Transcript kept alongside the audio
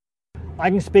I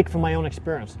can speak from my own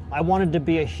experience. I wanted to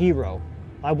be a hero.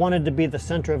 I wanted to be the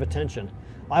center of attention.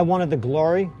 I wanted the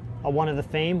glory. I wanted the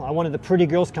fame. I wanted the pretty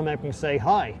girls come up and say,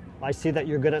 "Hi, I see that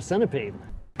you're good at Centipede."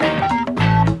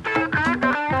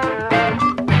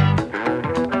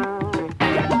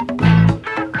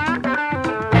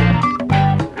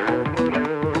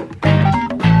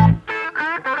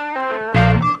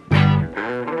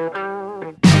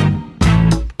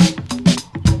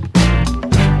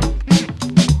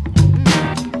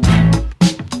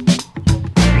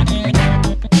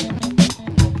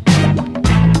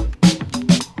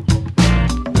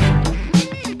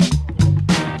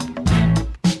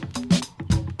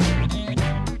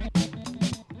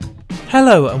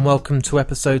 Hello and welcome to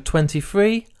episode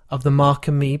 23 of the Mark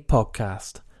and Me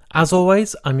podcast. As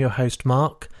always, I'm your host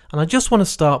Mark, and I just want to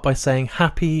start by saying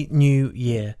Happy New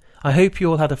Year. I hope you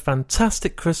all had a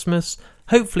fantastic Christmas.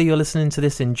 Hopefully you're listening to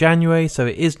this in January, so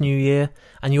it is New Year,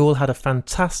 and you all had a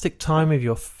fantastic time with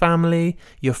your family,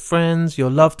 your friends,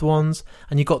 your loved ones,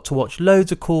 and you got to watch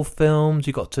loads of cool films,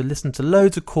 you got to listen to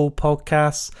loads of cool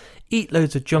podcasts, eat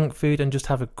loads of junk food, and just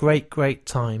have a great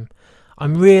time.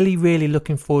 I'm really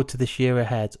looking forward to this year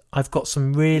ahead. I've got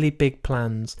some really big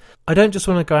plans. I don't just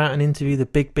want to go out and interview the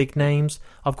big names.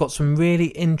 I've got some really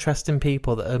interesting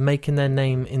people that are making their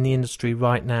name in the industry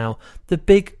right now. The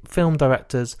big film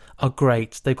directors are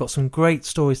great. They've got some great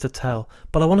stories to tell.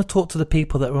 But I want to talk to the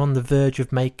people that are on the verge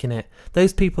of making it.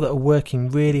 Those people that are working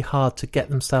really hard to get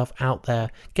themselves out there,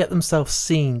 get themselves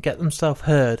seen, get themselves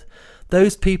heard.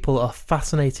 Those people are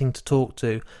fascinating to talk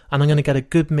to, and I'm going to get a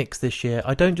good mix this year.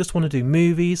 I don't just want to do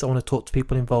movies, I want to talk to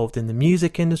people involved in the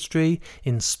music industry,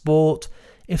 in sport.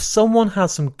 If someone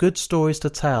has some good stories to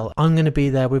tell, I'm going to be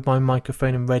there with my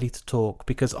microphone and ready to talk,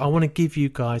 because I want to give you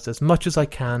guys as much as I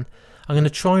can. I'm going to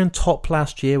try and top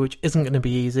last year, which isn't going to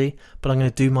be easy, but I'm going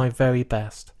to do my very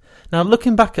best. Now,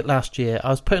 looking back at last year, I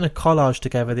was putting a collage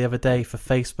together the other day for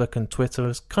Facebook and Twitter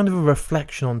as kind of a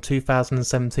reflection on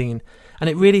 2017, and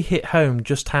it really hit home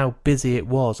just how busy it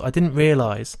was. I didn't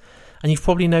realise, and you've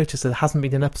probably noticed there hasn't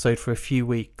been an episode for a few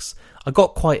weeks. I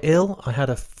got quite ill. I had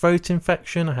a throat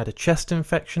infection, I had a chest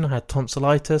infection, I had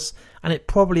tonsillitis, and it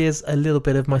probably is a little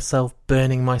bit of myself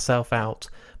burning myself out.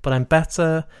 But I'm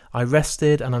better, I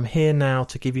rested, and I'm here now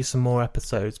to give you some more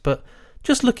episodes. But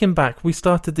just looking back, we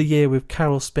started the year with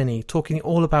Carol Spinney talking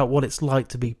all about what it's like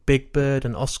to be Big Bird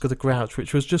and Oscar the Grouch,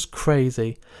 which was just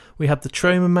crazy. We had the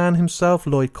Trauma Man himself,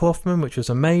 Lloyd Kaufman, which was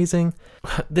amazing.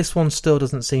 This one still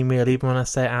doesn't seem real, even when I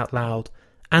say it out loud.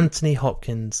 Anthony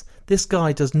Hopkins. This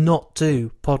guy does not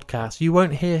do podcasts. You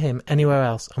won't hear him anywhere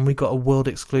else, and we got a world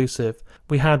exclusive.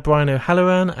 We had Brian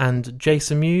O'Halloran and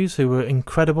Jason Mewes, who were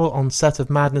incredible on set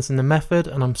of Madness in the Method,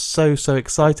 and I'm so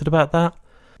excited about that.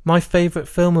 My favourite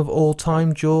film of all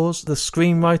time, Jaws, the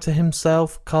screenwriter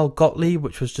himself, Carl Gottlieb,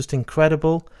 which was just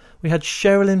incredible. We had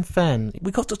Sherilyn Fenn.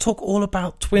 We got to talk all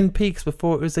about Twin Peaks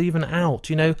before it was even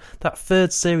out. You know, that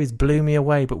third series blew me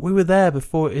away, but we were there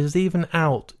before it was even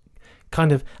out,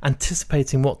 kind of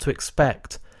anticipating what to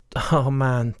expect. Oh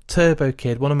man, Turbo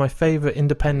Kid, one of my favourite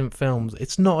independent films.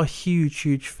 It's not a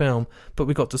huge film, but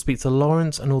we got to speak to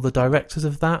Lawrence and all the directors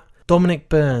of that. Dominic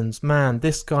Burns, man,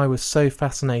 this guy was so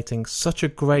fascinating, such a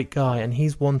great guy, and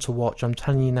he's one to watch, I'm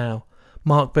telling you now.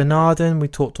 Mark Bernardin, we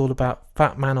talked all about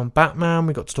Fat Man on Batman,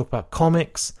 we got to talk about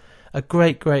comics, a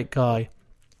great guy.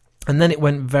 And then it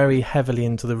went very heavily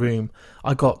into the room.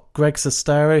 I got Greg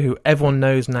Sestero, who everyone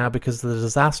knows now because of The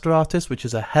Disaster Artist, which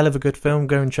is a hell of a good film,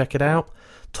 go and check it out.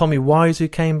 Tommy Wise, who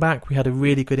came back, we had a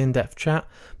really good in-depth chat.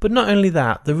 But not only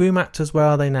that, The Room actors, where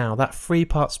are they now? That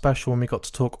 3-part special when we got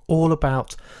to talk all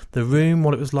about The Room,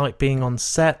 what it was like being on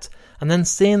set. And then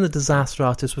seeing The Disaster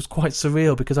Artist was quite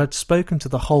surreal because I'd spoken to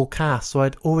the whole cast, so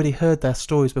I'd already heard their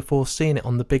stories before seeing it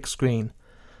on the big screen.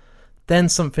 Then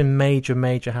something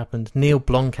major happened. Neil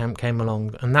Blomkamp came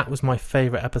along, and that was my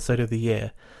favourite episode of the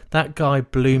year. That guy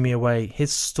blew me away.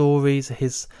 His stories,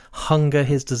 his hunger,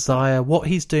 his desire, what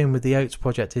he's doing with the Oates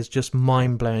Project is just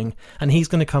mind-blowing. And he's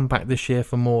going to come back this year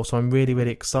for more, so I'm really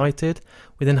excited.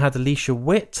 We then had Alicia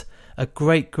Witt, a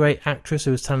great actress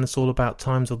who was telling us all about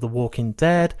times of The Walking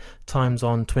Dead, times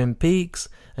on Twin Peaks,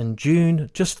 and June.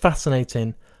 Just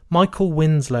fascinating. Michael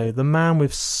Winslow, the man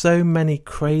with so many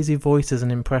crazy voices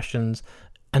and impressions,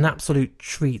 an absolute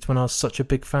treat when I was such a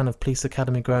big fan of Police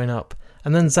Academy growing up.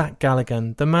 And then Zach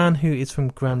Galligan, the man who is from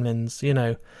Gremlins, you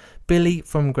know, Billy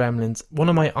from Gremlins, one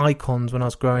of my icons when I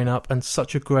was growing up and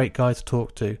such a great guy to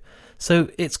talk to. So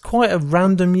it's quite a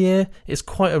random year, it's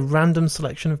quite a random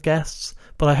selection of guests,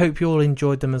 but I hope you all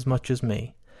enjoyed them as much as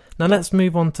me. Now let's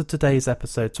move on to today's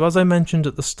episode. So as I mentioned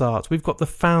at the start, we've got the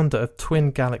founder of Twin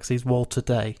Galaxies, Walter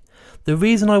Day. The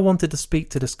reason I wanted to speak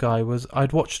to this guy was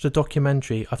I'd watched a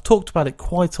documentary. I've talked about it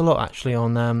quite a lot actually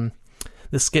on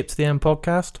the Skip to the End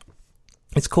podcast.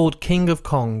 It's called King of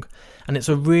Kong, and it's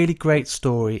a really great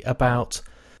story about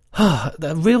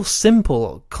a real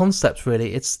simple concept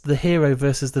really. It's the hero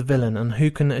versus the villain and who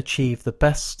can achieve the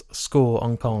best score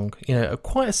on Kong.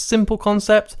 Quite a simple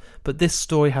concept, but this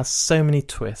story has so many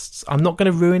twists. I'm not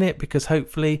going to ruin it because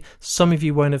hopefully some of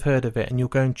you won't have heard of it and you'll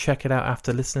go and check it out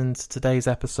after listening to today's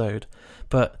episode.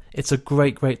 But it's a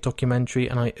great documentary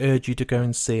and I urge you to go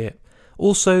and see it.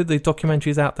 Also, the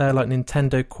documentaries out there like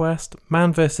Nintendo Quest,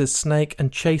 Man vs. Snake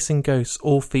and Chasing Ghosts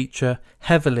all feature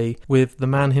heavily with the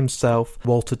man himself,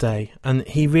 Walter Day, and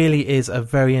he really is a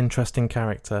very interesting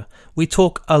character. We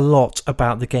talk a lot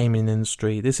about the gaming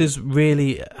industry. This is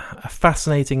really a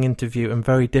fascinating interview and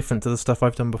very different to the stuff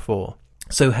I've done before.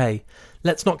 So hey,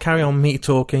 let's not carry on me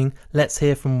talking, let's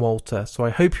hear from Walter. So I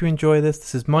hope you enjoy this.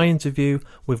 This is my interview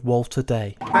with Walter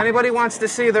Day. If anybody wants to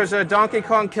see, there's a Donkey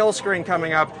Kong kill screen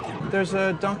coming up. There's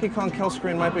a Donkey Kong kill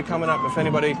screen might be coming up if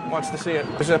anybody wants to see it.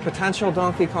 There's a potential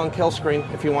Donkey Kong kill screen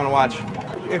if you want to watch.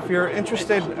 If you're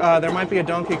interested, there might be a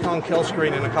Donkey Kong kill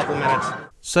screen in a couple minutes.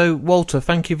 So Walter,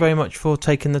 thank you very much for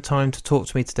taking the time to talk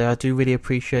to me today. I do really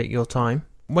appreciate your time.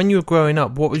 When you were growing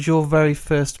up, what was your very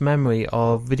first memory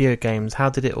of video games? How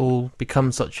did it all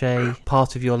become such a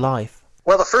part of your life?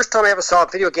 Well, the first time I ever saw a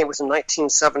video game was in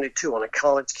 1972 on a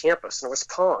college campus, and it was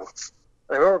Pong.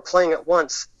 And I remember playing it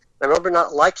once. I remember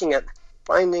not liking it,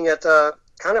 finding it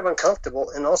kind of uncomfortable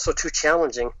and also too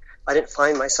challenging. I didn't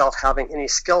find myself having any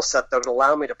skill set that would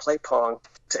allow me to play Pong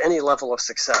to any level of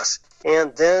success.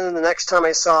 And then the next time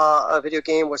I saw a video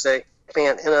game was a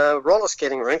man in a roller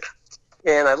skating rink.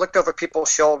 And I looked over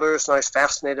people's shoulders, and I was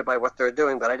fascinated by what they were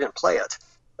doing, but I didn't play it.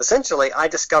 Essentially, I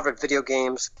discovered video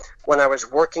games when I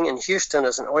was working in Houston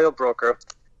as an oil broker,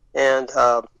 and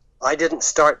I didn't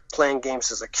start playing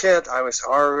games as a kid. I was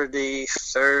already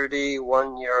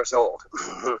 31 years old.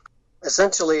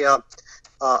 Essentially, a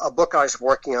book I was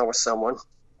working on with someone,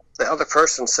 the other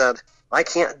person said, I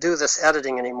can't do this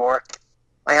editing anymore.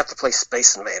 I have to play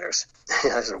Space Invaders.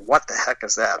 I said, what the heck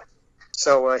is that?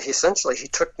 So he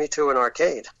took me to an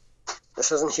arcade.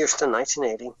 This was in Houston,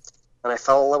 1980, and I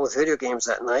fell in love with video games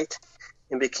that night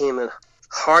and became a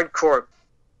hardcore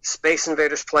Space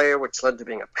Invaders player, which led to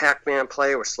being a Pac-Man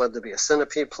player, which led to be a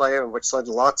Centipede player, and which led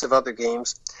to lots of other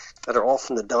games that are all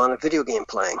from the dawn of video game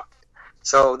playing.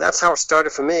 So that's how it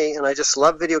started for me, and I just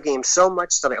love video games so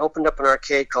much that I opened up an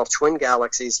arcade called Twin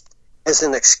Galaxies as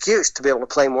an excuse to be able to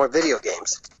play more video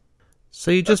games. So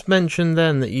you just mentioned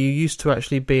then that you used to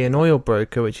actually be an oil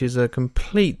broker, which is a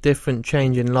complete different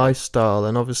change in lifestyle,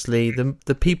 and obviously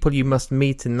the people you must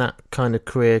meet in that kind of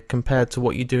career compared to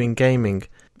what you do in gaming,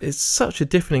 it's such a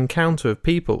different encounter of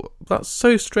people. That's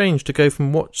so strange to go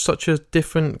from such a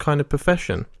different kind of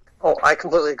profession. Oh, I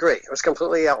completely agree. It was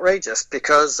completely outrageous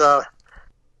because I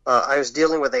was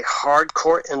dealing with a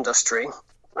hardcore industry.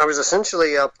 I was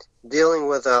essentially dealing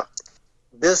with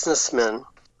businessmen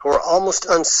who were almost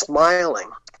unsmiling.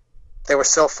 They were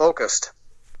so focused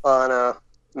on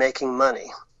making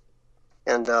money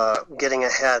and getting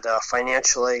ahead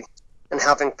financially and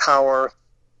having power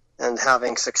and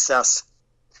having success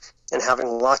and having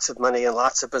lots of money and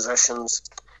lots of possessions.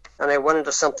 And I went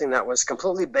into something that was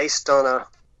completely based on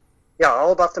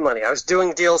all about the money. I was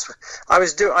doing deals. I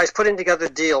was putting together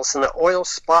deals in the oil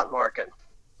spot market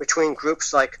between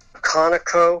groups like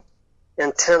Conoco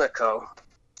and Tenneco,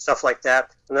 stuff like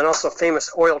that, and then also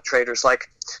famous oil traders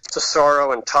like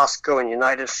Tesoro and Tosco and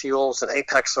United Fuels and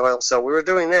Apex Oil. So we were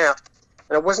doing that,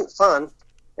 and it wasn't fun,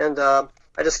 and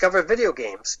I discovered video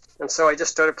games, and so I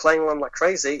just started playing them like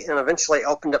crazy, and eventually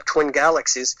opened up Twin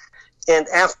Galaxies, and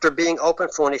after being open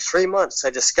for only 3 months, I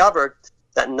discovered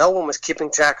that no one was keeping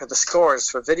track of the scores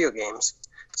for video games.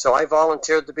 So I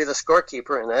volunteered to be the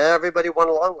scorekeeper, and everybody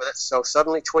went along with it, so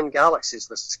suddenly Twin Galaxies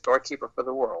was the scorekeeper for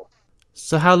the world.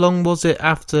 So how long was it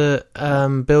after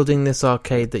building this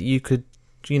arcade that you could,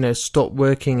 stop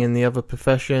working in the other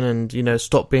profession and,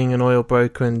 stop being an oil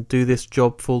broker and do this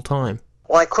job full time?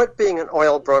 Well, I quit being an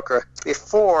oil broker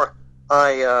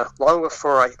long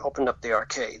before I opened up the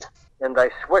arcade. And I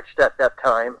switched at that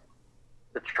time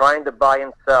to trying to buy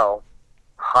and sell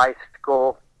high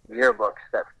school yearbooks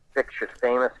that pictured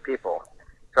famous people.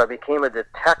 So I became a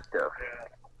detective.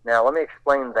 Now, let me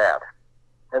explain that.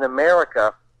 In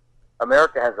America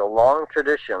has a long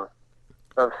tradition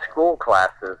of school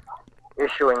classes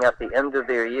issuing at the end of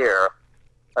their year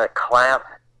a class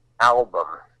album,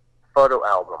 photo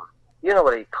album. You know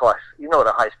what a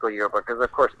high school yearbook is,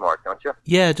 of course, Mark, don't you?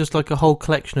 Yeah, just like a whole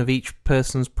collection of each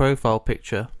person's profile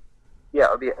picture. Yeah,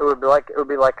 it would be like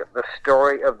the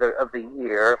story of the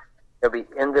year, There'd be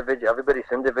everybody's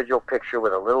individual picture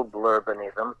with a little blurb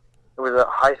beneath them. It was a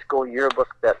high school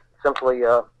yearbook that simply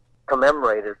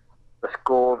commemorated the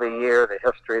school, the year, the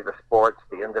history, the sports,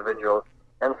 the individuals.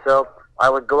 And so I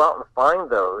would go out and find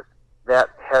those that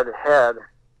had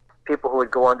people who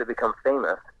would go on to become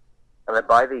famous, and I'd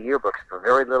buy the yearbooks for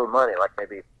very little money, like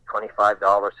maybe $25,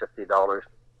 $50,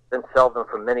 then sell them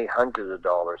for many hundreds of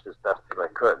dollars as best as I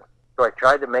could. So I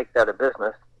tried to make that a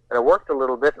business, and it worked a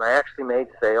little bit, and I actually made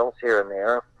sales here and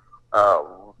there,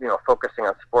 focusing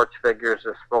on sports figures,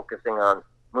 just focusing on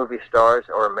movie stars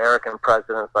or American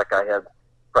presidents, like I had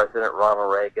President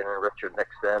Ronald Reagan and Richard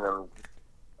Nixon, and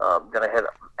then I had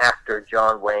actor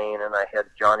John Wayne, and I had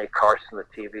Johnny Carson, the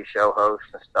TV show host,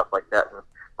 and stuff like that, and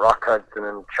Rock Hudson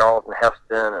and Charlton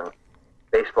Heston, and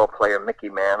baseball player Mickey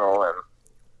Mantle,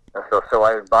 and so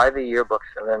I would buy the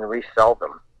yearbooks and then resell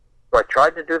them. So I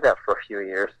tried to do that for a few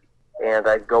years, and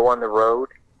I'd go on the road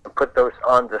and put those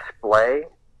on display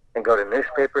and go to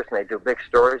newspapers, and they do big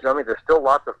stories on me. There's still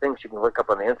lots of things you can look up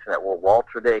on the internet where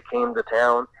Walter Day came to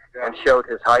town and showed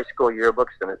his high school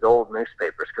yearbooks and his old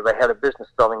newspapers, because I had a business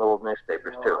selling old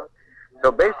newspapers too.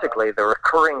 So basically, the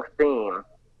recurring theme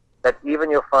that even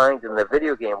you'll find in the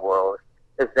video game world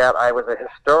is that I was a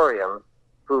historian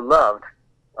who loved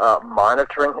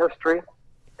monitoring history,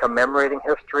 commemorating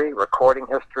history, recording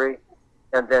history,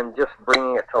 and then just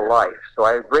bringing it to life. So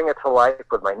I would bring it to life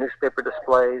with my newspaper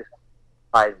displays.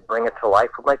 I'd bring it to life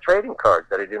with my trading cards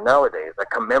that I do nowadays. I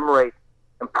commemorate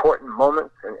important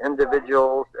moments and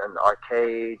individuals and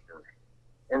arcades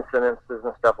and incidences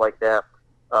and stuff like that,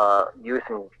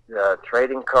 using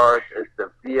trading cards as the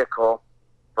vehicle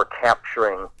for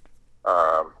capturing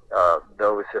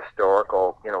those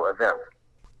historical, events.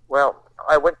 Well,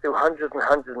 I went through hundreds and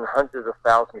hundreds and hundreds of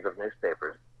thousands of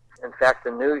newspapers. In fact,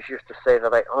 the news used to say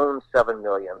that I owned 7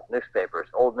 million newspapers,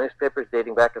 old newspapers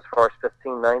dating back as far as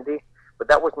 1590, but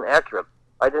that wasn't accurate.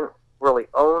 I didn't really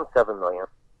own 7 million.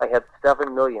 I had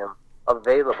 7 million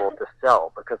available to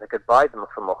sell because I could buy them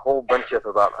from a whole bunch of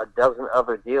about a dozen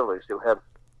other dealers who had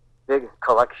big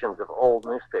collections of old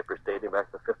newspapers dating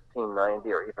back to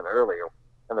 1590 or even earlier.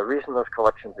 And the reason those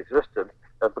collections existed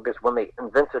is because when they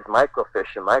invented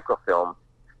microfiche and microfilm,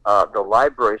 the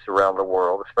libraries around the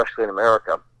world, especially in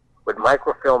America, would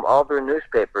microfilm all their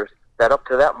newspapers that up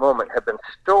to that moment had been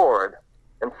stored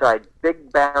inside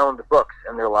big bound books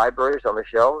in their libraries on the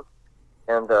shelves.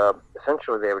 And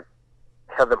essentially they would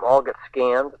have them all get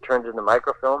scanned, turned into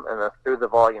microfilm, and then threw the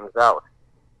volumes out.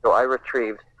 So I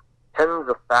retrieved tens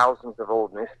of thousands of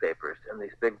old newspapers in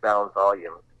these big bound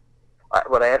volumes.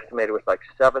 What I estimated was like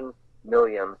 7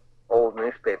 million old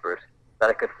newspapers that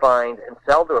I could find and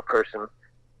sell to a person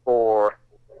for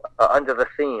under the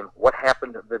theme, what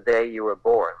happened the day you were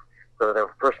born. So the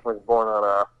person was born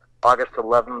on August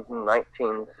 11th,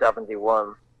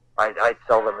 1971. I'd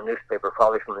sell them a newspaper,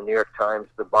 probably from the New York Times,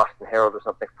 the Boston Herald or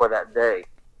something, for that day.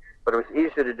 But it was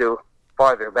easier to do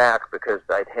farther back because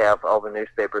I'd have all the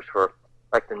newspapers for,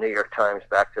 like, the New York Times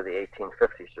back to the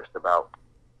 1850s just about.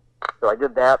 So I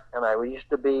did that, and I used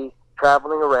to be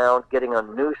traveling around, getting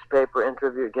in newspaper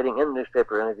interviews, getting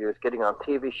on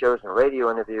TV shows and radio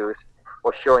interviews,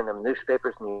 or showing them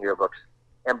newspapers and yearbooks.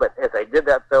 But as I did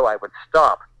that, though, I would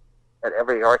stop at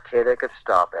every arcade I could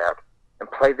stop at and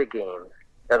play the games,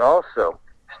 and also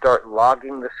start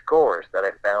logging the scores that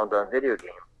I found on video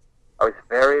games. I was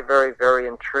very, very, very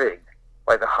intrigued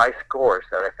by the high scores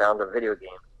that I found on video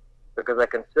games, because I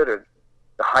considered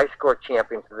the high score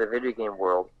champions of the video game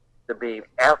world to be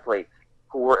athletes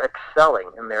who were excelling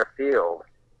in their field,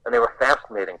 and they were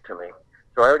fascinating to me.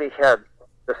 So I already had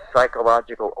this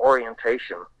psychological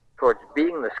orientation towards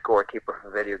being the scorekeeper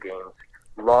for video games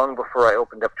long before I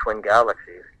opened up Twin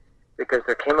Galaxies, because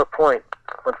there came a point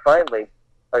when finally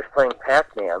I was playing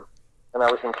Pac-Man, and I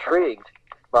was intrigued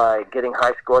by getting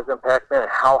high scores on Pac-Man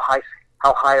and how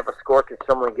high of a score could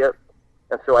someone get.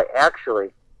 And so I actually,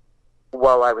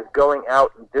 while I was going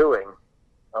out and doing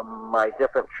my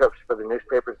different trips for the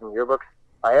newspapers and yearbooks,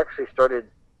 I actually started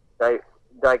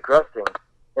digressing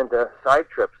into side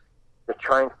trips to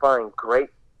try and find great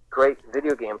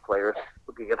video game players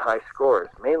who could get high scores,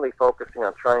 mainly focusing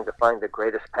on trying to find the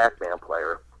greatest Pac-Man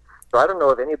player. So I don't know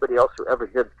of anybody else who ever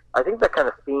did. I think that kind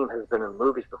of theme has been in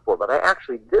movies before, but I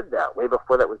actually did that way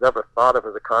before that was ever thought of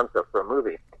as a concept for a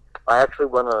movie. I actually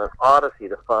went on an odyssey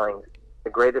to find the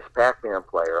greatest Pac-Man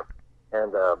player,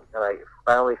 and I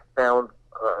finally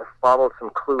followed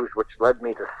some clues, which led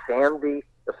me to Sandy.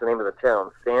 That's the name of the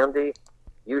town, Sandy,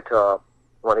 Utah.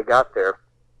 When I got there,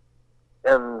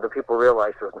 and the people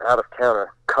realized there was an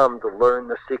out-of-towner come to learn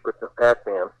the secrets of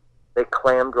Pac-Man, they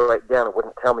clammed right down and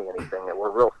wouldn't tell me anything. They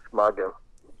were real smug and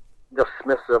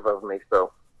dismissive of me.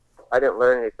 So I didn't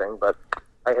learn anything, but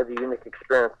I had the unique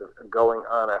experience of going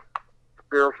on a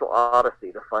spiritual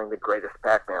odyssey to find the greatest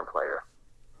Pac-Man player.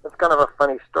 It's kind of a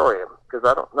funny story, because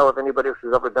I don't know if anybody else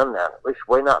has ever done that. At least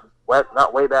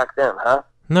not way back then, huh?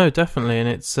 No, definitely, and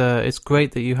it's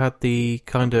great that you had the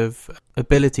kind of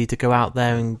ability to go out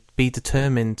there and be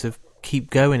determined to keep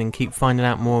going and keep finding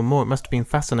out more and more. It must have been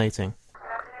fascinating.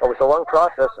 It was a long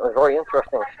process. It was a very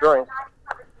interesting experience.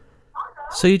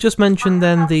 So you just mentioned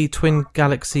then the Twin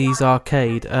Galaxies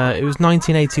arcade. It was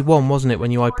 1981, wasn't it,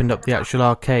 when you opened up the actual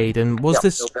arcade? And was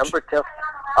this November 10th?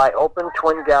 I opened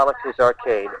Twin Galaxies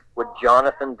Arcade with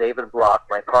Jonathan David Block,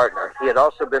 my partner. He had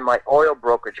also been my oil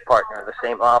brokerage partner in the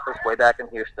same office way back in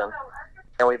Houston.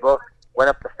 And we both went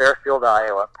up to Fairfield,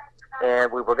 Iowa,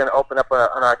 and we were going to open up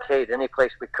an arcade any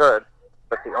place we could,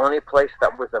 but the only place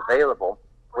that was available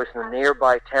was in the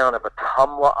nearby town of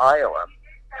Ottumwa, Iowa,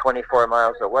 24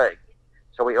 miles away.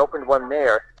 So we opened one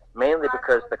there, mainly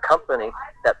because the company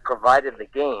that provided the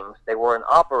games, they were an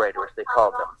operator, as they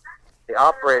called them. The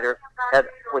operator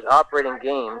was operating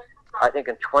games, I think,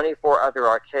 in 24 other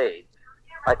arcades.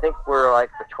 I think we're like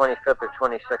the 25th or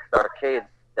 26th arcade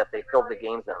that they filled the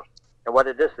games in. And what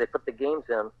it is, they put the games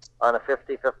in on a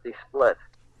 50-50 split.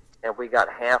 And we got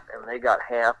half, and they got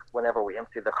half whenever we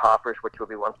empty the coffers, which will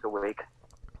be once a week.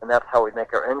 And that's how we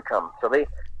make our income. So they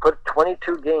put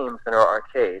 22 games in our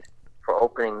arcade for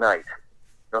opening night,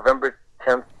 November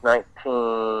 10th,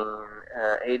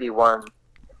 1981.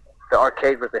 The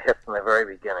arcade was a hit from the very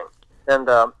beginning. And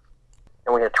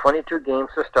we had 22 games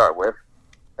to start with,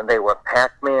 and they were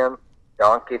Pac-Man,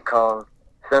 Donkey Kong,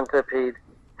 Centipede,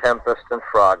 Tempest and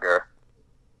Frogger,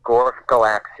 Gorf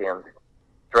Galaxian,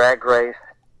 Drag Race,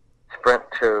 Sprint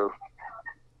 2,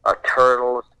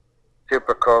 Turtles,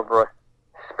 Super Cobra,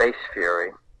 Space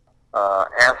Fury,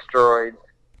 Asteroids,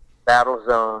 Battle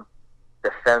Zone,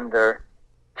 Defender,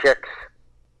 Kicks,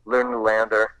 Lunar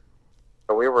Lander.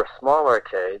 So we were a small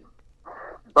arcade,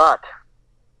 but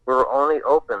we were only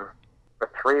open for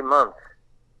 3 months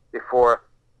before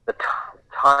the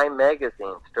Time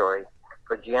magazine story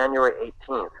for January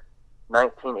 18th,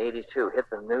 1982 hit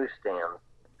the newsstand.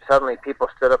 Suddenly people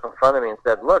stood up in front of me and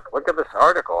said, look at this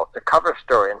article. It's a cover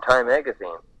story in Time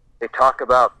magazine. They talk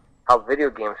about how video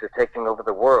games are taking over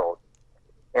the world.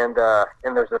 And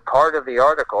there's a part of the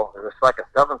article, it's like a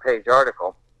 7-page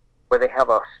article, where they have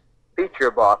a feature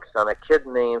box on a kid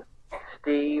named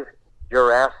Steve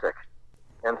Jurassic.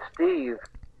 And Steve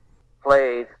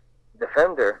played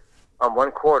Defender on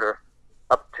 1 quarter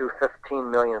up to 15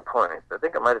 million points. I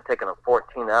think it might have taken him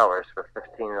 14 hours for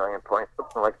 15 million points,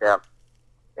 something like that.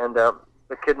 And the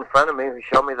kid in front of me who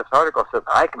showed me this article said,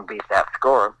 I can beat that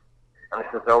score. And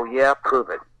I said, oh yeah, prove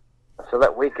it. And so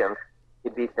that weekend, he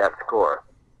beat that score.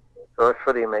 So it's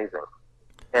pretty amazing.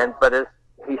 But as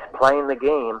he's playing the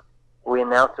game, we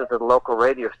announce it to the local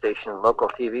radio station, local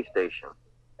TV station,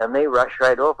 and they rush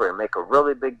right over and make a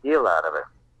really big deal out of it.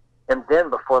 And then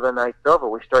before the night's over,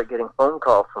 we start getting phone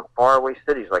calls from faraway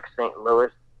cities like St. Louis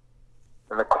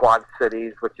and the Quad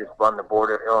Cities, which is on the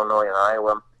border of Illinois and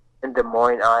Iowa, in Des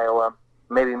Moines, Iowa,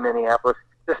 maybe Minneapolis,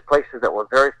 just places that were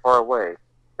very far away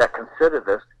that considered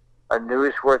this a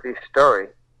newsworthy story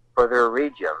for their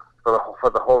region, for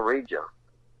the whole region.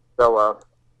 So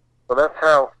that's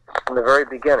how, from the very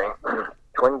beginning,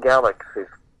 Twin Galaxies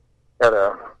had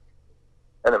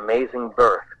an amazing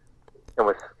birth and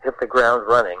hit the ground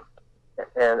running.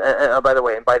 And by the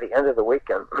way, by the end of the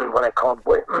weekend, when I called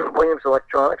Williams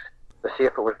Electronics to see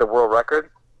if it was the world record,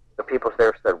 the people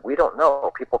there said, we don't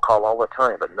know. People call all the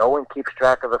time, but no one keeps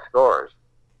track of the scores.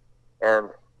 And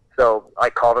so I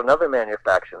called another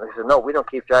manufacturer. They said, no, we don't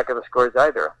keep track of the scores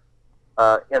either.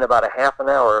 In about a half an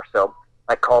hour or so,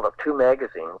 I called up 2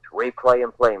 magazines, Replay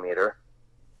and Playmeter,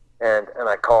 and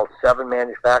I called 7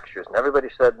 manufacturers, and everybody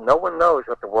said, no one knows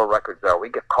what the world records are. We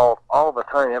get called all the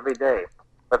time, every day,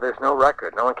 but there's no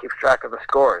record. No one keeps track of the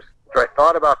scores. So I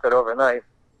thought about that overnight,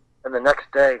 and the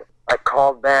next day I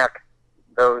called back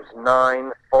those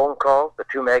 9 phone calls, the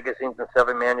 2 magazines and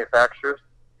 7 manufacturers,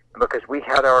 and because we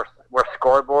had our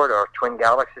scoreboard, our Twin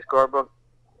Galaxy scoreboard,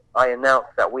 I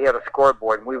announced that we had a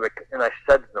scoreboard, and I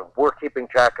said to them, we're keeping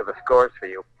track of the scores for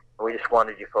you, and we just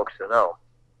wanted you folks to know.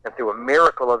 And through a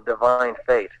miracle of divine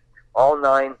fate, all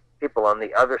 9 people on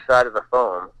the other side of the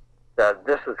phone said,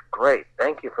 this is great,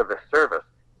 thank you for the service.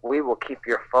 We will keep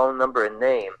your phone number and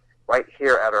name right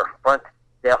here at our front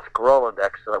desk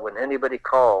Rolodex so that when anybody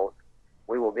calls,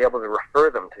 we will be able to refer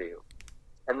them to you.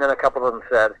 And then a couple of them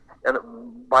said, and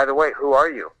by the way, who are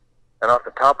you? And off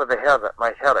the top of my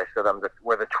head, I said,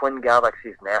 we're the Twin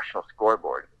Galaxies National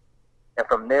Scoreboard. And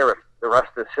from there, the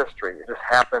rest is history. It just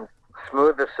happened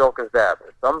smooth as silk as that.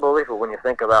 It's unbelievable when you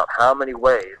think about how many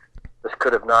ways This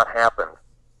could have not happened.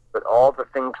 But all the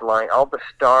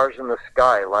stars in the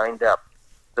sky lined up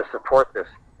to support this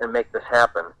and make this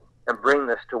happen and bring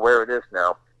this to where it is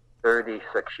now,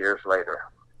 36 years later.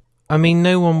 I mean,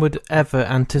 no one would ever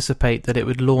anticipate that it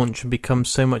would launch and become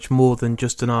so much more than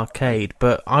just an arcade,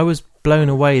 but I was blown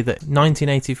away that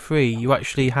 1983 you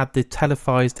actually had the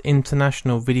televised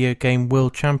International Video Game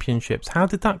World Championships. How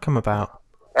did that come about?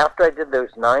 After I did those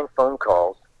 9 phone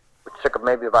calls, which took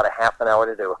maybe about a half an hour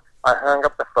to do, I hung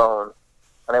up the phone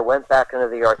and I went back into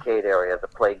the arcade area to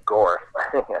play Gorf.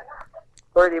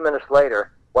 30 minutes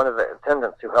later, one of the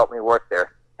attendants who helped me work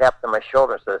there tapped on my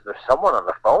shoulder and says, "There's someone on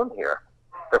the phone here.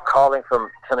 They're calling from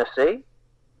Tennessee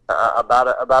about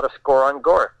a score on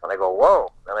Gorf." And I go,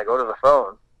 "Whoa!" And I go to the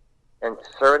phone, and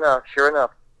sure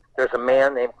enough, there's a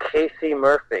man named Casey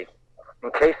Murphy,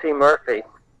 and Casey Murphy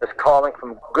is calling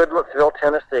from Goodlettsville,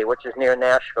 Tennessee, which is near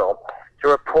Nashville, to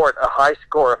report a high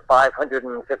score of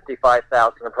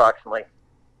 555,000 approximately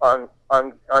on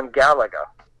Galaga.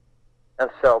 And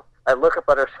so I look up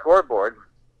at our scoreboard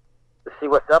to see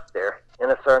what's up there,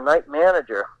 and it's our night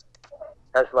manager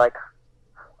has like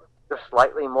just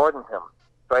slightly more than him.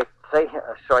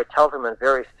 So I tell him in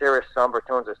very serious, somber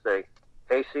tones, I say,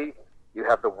 "Casey, you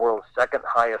have the world's second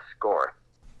highest score."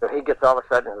 So he gets all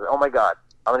excited and says, "Oh my God,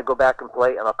 I'm going to go back and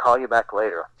play, and I'll call you back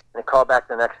later." And he called back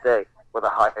the next day with a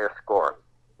higher score.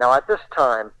 Now at this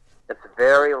time, it's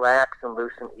very lax and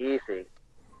loose and easy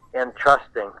and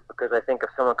trusting, because I think if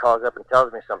someone calls up and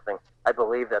tells me something, I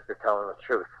believe that they're telling the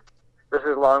truth. This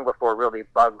is long before really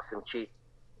bugs and cheats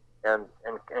and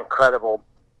incredible,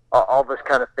 all those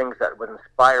kind of things that would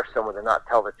inspire someone to not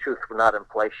tell the truth were not in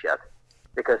place yet,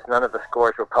 because none of the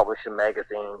scores were published in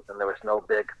magazines, and there was no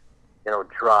big,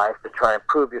 drive to try and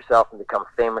prove yourself and become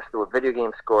famous through a video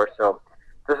game score. So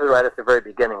this is right at the very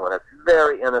beginning when it's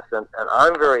very innocent, and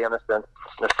I'm very innocent.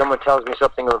 And if someone tells me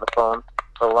something over the phone,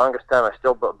 for the longest time I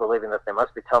still believing that they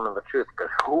must be telling the truth, because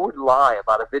who would lie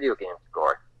about a video game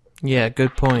score? Yeah,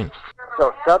 good point.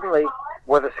 So suddenly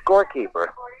we're the scorekeeper,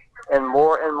 and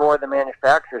more the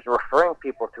manufacturers are referring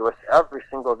people to us every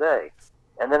single day.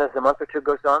 And then as a month or two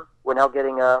goes on, we're now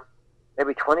getting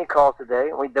maybe 20 calls a day.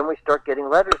 And then we start getting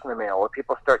letters in the mail where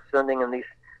people start sending in these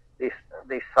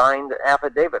signed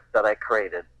affidavits that I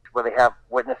created, where they have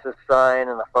witnesses sign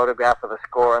and a photograph of the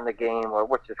score on the game,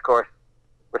 which of course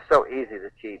was so easy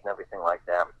to cheat and everything like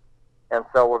that. And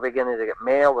so we're beginning to get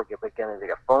mail, we're beginning to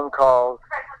get phone calls.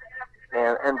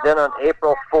 And then on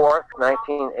April 4th,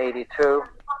 1982,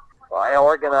 I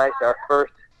organized our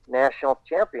first national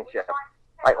championship.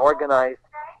 I organized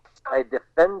a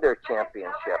Defender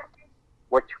Championship,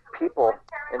 which people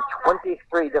in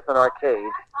 23 different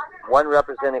arcades, one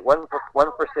per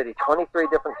city, 23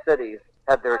 different cities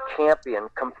had their champion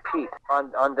compete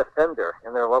on Defender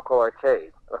in their local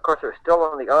arcade. Of course, it was still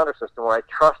on the honor system where I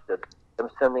trusted them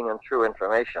sending in true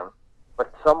information.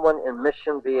 But someone in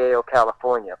Mission Viejo,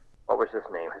 California, what was his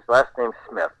name? His last name's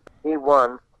Smith. He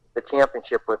won the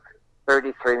championship with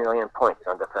 33 million points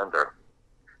on Defender.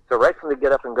 So right from the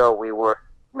get up and go, we were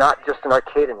not just an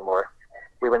arcade anymore.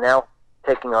 We were now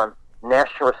taking on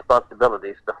national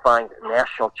responsibilities to find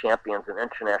national champions and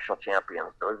international champions.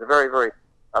 So it was a very, very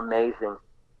amazing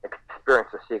experience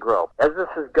to see grow. As this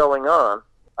is going on,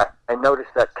 I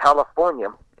noticed that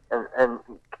California and in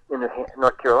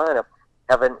North Carolina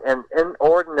have an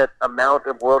inordinate amount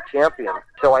of world champions.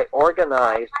 So I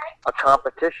organized a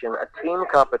competition, a team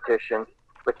competition,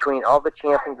 between all the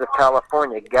champions of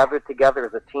California gathered together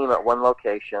as a team at one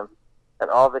location, and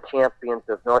all the champions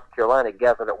of North Carolina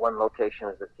gathered at one location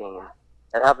as a team,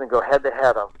 and have them go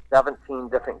head-to-head on 17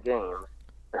 different games.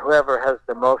 And whoever has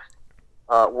the most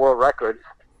world records,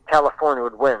 California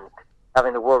would win,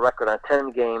 having the world record on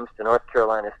 10 games to North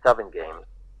Carolina's 7 games.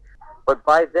 But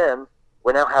by then,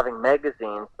 we're now having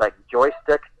magazines like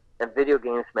Joystick and Video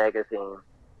Games Magazine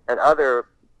and other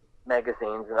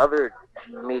magazines and other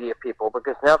media people,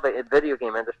 because now the video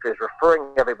game industry is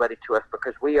referring everybody to us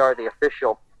because we are the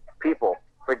official people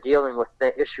for dealing with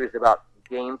the issues about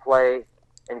gameplay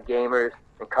and gamers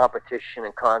and competition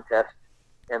and contests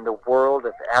and the world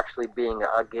of actually being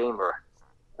a gamer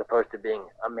as opposed to being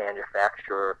a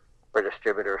manufacturer or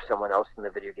distributor or someone else in the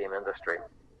video game industry.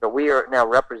 So we are now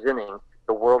representing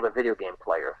the world of video game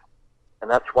players. And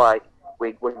that's why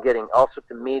we're getting all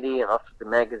sorts of media and all sorts of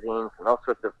magazines and all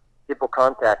sorts of people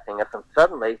contacting us. And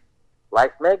suddenly,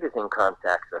 Life Magazine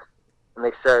contacts us. And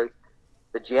they say,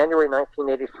 the January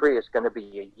 1983 is going to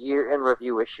be a year-in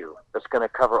review issue that's going to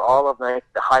cover all of the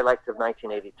highlights of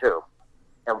 1982.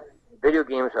 And video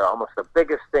games are almost the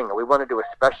biggest thing. And we want to do a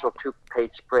special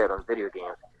 2-page spread on video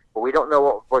games. But we don't know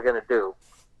what we're going to do.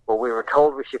 But we were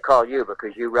told we should call you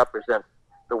because you represent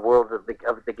the world of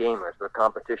the gamers, the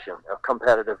competition, of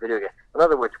competitive video games. In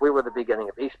other words, we were the beginning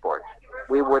of esports.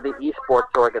 We were the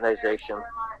esports organization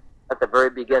at the very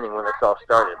beginning when this all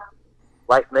started.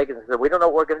 Life Magazine said, we don't know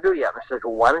what we're going to do yet. And I said,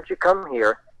 well, why don't you come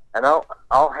here, and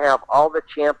I'll have all the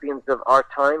champions of our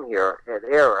time here at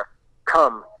ERA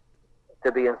come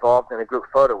to be involved in a group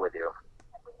photo with you.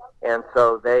 And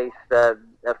so they said,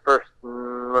 at first,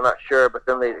 we're not sure, but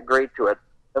then they agreed to it.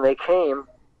 And they came,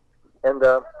 and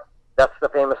that's the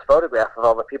famous photograph of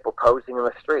all the people posing in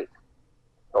the street,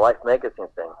 the Life Magazine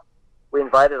thing. We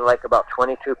invited like about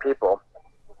 22 people,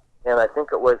 and I think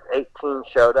it was 18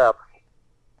 showed up,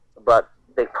 but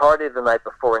they partied the night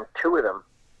before, and 2 of them,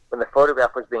 when the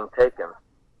photograph was being taken,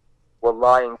 were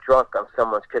lying drunk on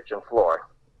someone's kitchen floor.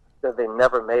 So they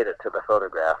never made it to the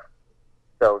photograph.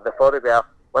 So the photograph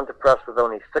went to press with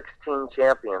only 16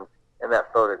 champions in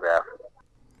that photograph.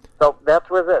 So that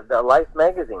was it, the Life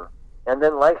Magazine. And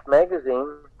then Life Magazine,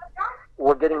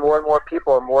 we're getting more and more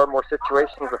people and more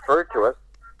situations referred to us.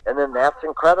 And then That's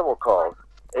Incredible calls.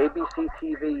 ABC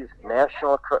TV's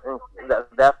national,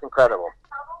 That's Incredible.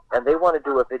 And they want to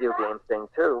do a video game thing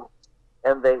too.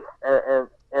 And they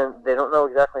don't know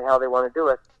exactly how they want to do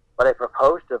it. But I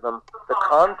proposed to them the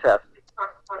contest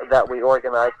that we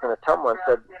organized in Ottumwa and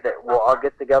said that we'll all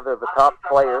get together the top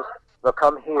players. They'll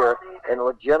come here and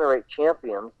it'll generate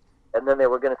champions. And then they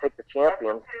were going to take the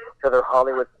champions to their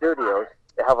Hollywood studios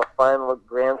to have a final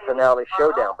grand finale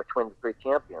showdown between the 3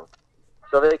 champions.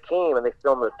 So they came and they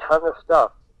filmed a ton of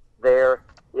stuff there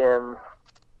in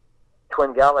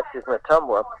Twin Galaxies in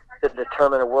Ottumwa to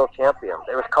determine a world champion.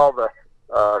 It was called the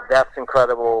That's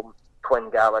Incredible Twin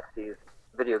Galaxies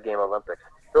Video Game Olympics.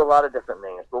 There were a lot of different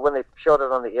names, but when they showed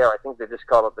it on the air, I think they just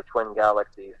called it the Twin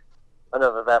Galaxies.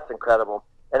 Another That's Incredible.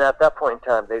 And at that point in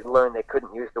time, they learned they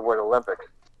couldn't use the word Olympics.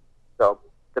 So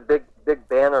the big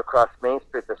banner across Main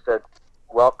Street that said,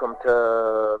 "Welcome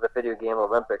to the Video Game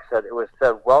Olympics," said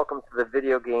 "Welcome to the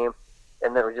video game,"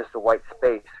 and then it was just a white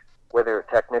space where their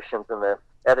technicians in the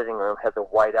editing room had to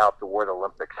white out the word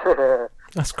Olympics.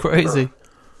 That's crazy.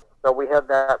 So we had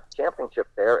that championship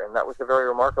there, and that was a very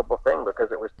remarkable thing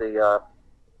because it was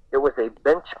a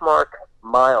benchmark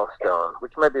milestone,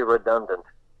 which might be redundant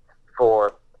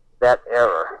for that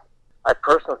era. I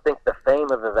personally think the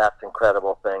fame of the That's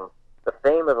Incredible thing, the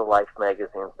fame of the Life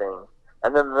Magazine thing,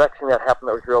 and then the next thing that happened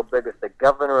that was real big is the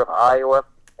governor of Iowa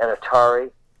and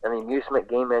Atari and the Amusement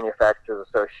Game Manufacturers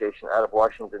Association out of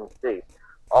Washington, D.C.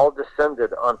 all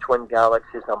descended on Twin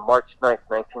Galaxies on March 9th,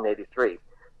 1983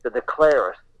 to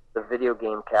declare us the video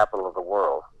game capital of the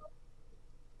world.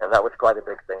 And that was quite a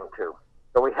big thing, too.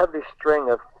 So we had this string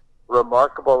of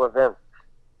remarkable events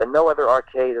that no other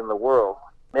arcade in the world,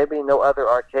 maybe no other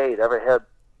arcade ever had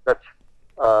such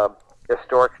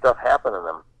historic stuff happen in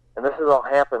them. And this is all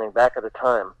happening back at a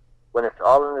time when it's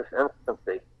all in its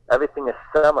infancy. Everything is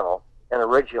seminal and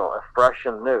original and fresh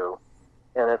and new.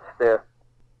 And it's the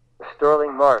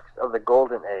sterling marks of the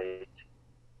golden age.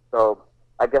 So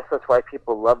I guess that's why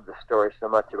people love the story so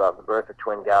much about the birth of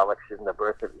Twin Galaxies and the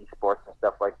birth of esports and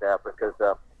stuff like that, because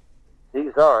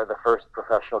these are the first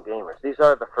professional gamers. These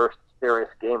are the first serious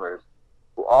gamers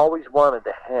who always wanted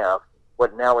to have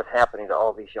what now is happening to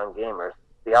all these young gamers,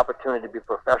 the opportunity to be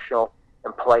professional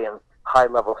and play in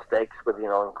high-level stakes with,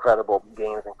 incredible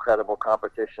games, incredible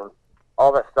competition.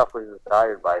 All that stuff was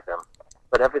desired by them.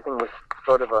 But everything was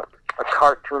sort of a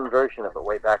cartoon version of it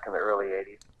way back in the early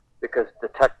 80s because the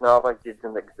technology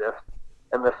didn't exist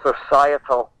and the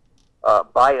societal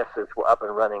biases were up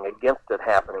and running against it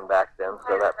happening back then,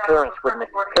 so that parents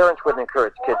wouldn't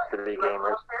encourage kids to be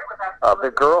gamers.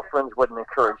 Their girlfriends wouldn't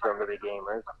encourage them to be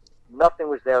gamers. Nothing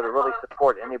was there to really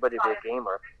support anybody to be a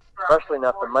gamer, especially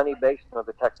not the money-based nor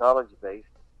the technology-based.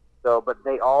 So, but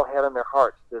they all had in their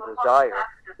hearts the desire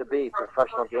to be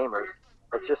professional gamers.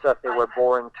 It's just that they were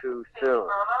born too soon.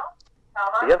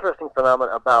 The interesting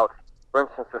phenomenon about, for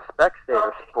instance, the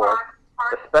spectator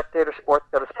sport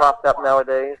that has popped up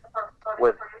nowadays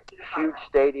with huge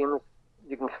stadiums.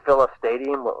 You can fill a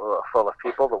stadium full of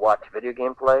people to watch video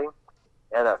game play.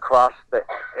 And across the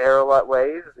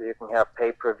airways, you can have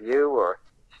pay-per-view or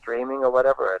streaming or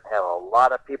whatever and have a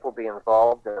lot of people be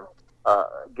involved in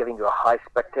giving you a high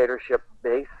spectatorship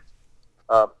base.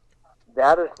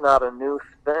 That is not a new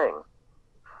thing.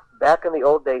 Back in the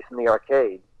old days in the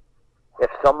arcade, if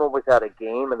someone was at a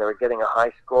game and they were getting a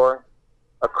high score,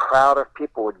 a crowd of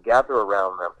people would gather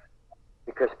around them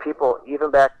because people,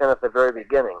 even back then at the very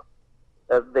beginning,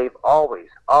 they've always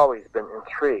been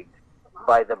intrigued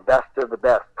by the best of the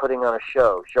best, putting on a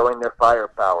show, showing their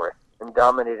firepower, and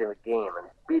dominating the game, and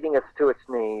beating it to its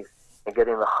knees and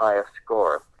getting the highest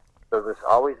score. So there's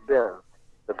always been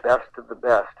the best of the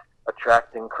best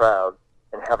attracting crowds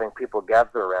and having people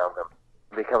gather around them,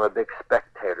 become a big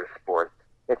spectator sport.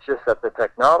 It's just that the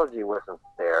technology wasn't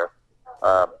there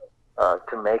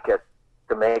to make it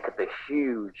the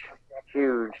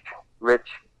huge, rich,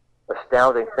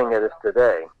 astounding thing it is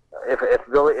today. If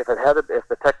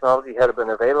the technology had been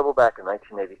available back in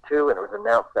 1982, and it was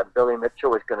announced that Billy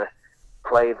Mitchell was going to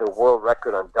play the world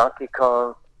record on Donkey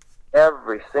Kong,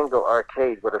 every single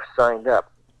arcade would have signed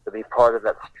up to be part of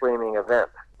that streaming event.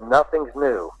 Nothing's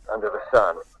new under the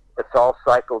sun. It's all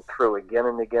cycled through again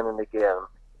and again and again.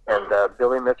 And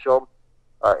Billy Mitchell,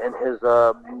 in his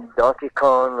Donkey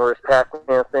Kong or his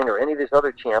Pac-Man thing or any of these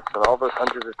other champs and all those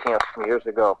hundreds of champs from years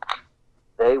ago,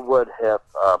 they would have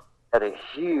had a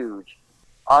huge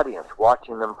audience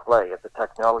watching them play if the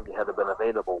technology had been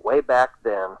available way back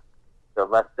then to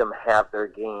let them have their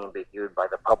game be viewed by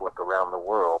the public around the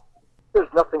world. There's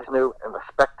nothing's new, and the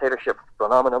spectatorship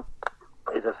phenomenon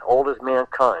is as old as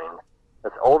mankind,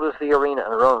 as old as the arena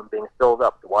in Rome being filled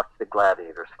up to watch the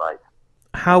gladiators fight.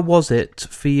 How was it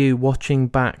for you watching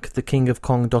back the King of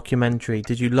Kong documentary?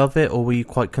 Did you love it, or were you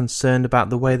quite concerned about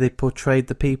the way they portrayed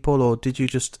the people, or did you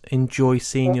just enjoy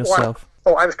seeing yourself?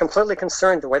 I was completely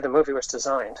concerned the way the movie was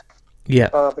designed.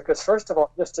 Yeah. Because first of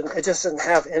all, it just didn't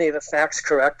have any of the facts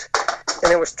correct,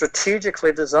 and it was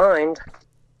strategically designed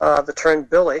to turn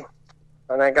Billy,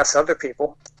 and I guess other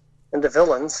people, into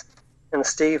villains, and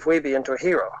Steve Wiebe into a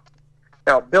hero.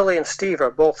 Now, Billy and Steve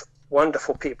are both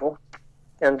wonderful people,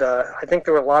 and I think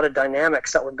there were a lot of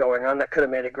dynamics that were going on that could have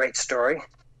made a great story.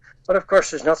 But of course,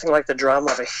 there's nothing like the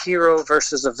drama of a hero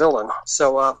versus a villain.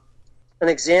 So an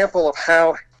example of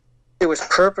how it was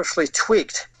purposely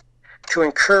tweaked to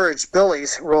encourage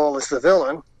Billy's role as the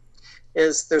villain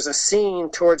is there's a scene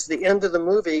towards the end of the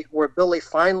movie where Billy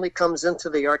finally comes into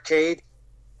the arcade,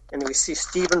 and we see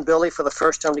Steve and Billy for the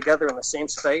first time together in the same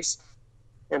space.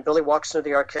 And Billy walks into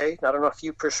the arcade. I don't know if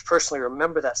you personally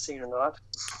remember that scene or not.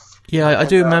 Yeah, I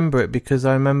do remember it, because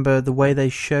I remember the way they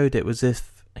showed it was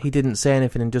if he didn't say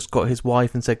anything and just got his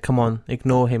wife and said, come on,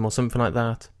 ignore him, or something like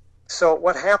that. So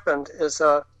what happened is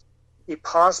he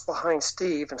paused behind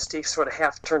Steve, and Steve sort of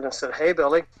half turned and said, hey,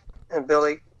 Billy. And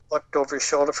Billy looked over his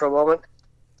shoulder for a moment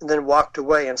and then walked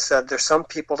away and said, there's some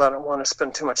people that I don't want to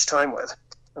spend too much time with,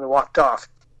 and walked off.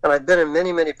 And I've been in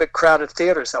many, many big crowded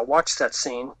theaters that watch that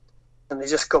scene, and they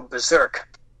just go berserk,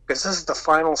 because this is the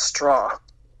final straw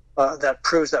that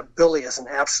proves that Billy is an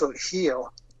absolute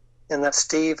heel and that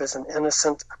Steve is an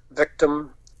innocent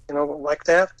victim, like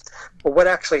that. But what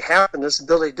actually happened is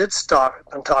Billy did stop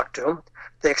and talk to him.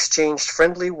 They exchanged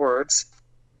friendly words,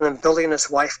 and then Billy and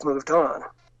his wife moved on.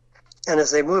 And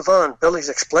as they move on, Billy's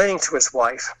explaining to his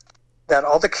wife that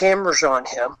all the cameras are on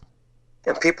him,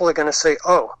 and people are going to say,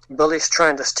 oh, Billy's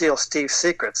trying to steal Steve's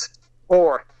secrets,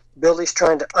 or Billy's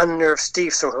trying to unnerve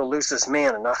Steve so he'll lose his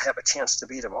man and not have a chance to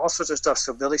beat him. All sorts of stuff.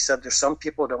 So Billy said there's some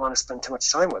people who don't want to spend too much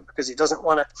time with because he doesn't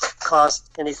want to cause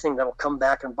anything that'll come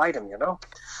back and bite him,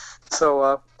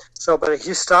 So but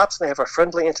he stops and they have a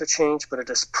friendly interchange, but it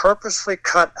is purposely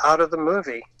cut out of the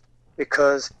movie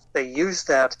because they use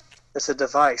that as a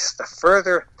device to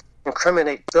further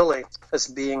incriminate Billy as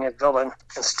being a villain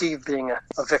and Steve being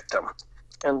a victim.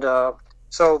 And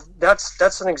so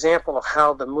that's an example of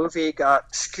how the movie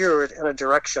got skewered in a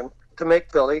direction to make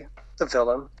Billy the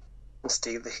villain and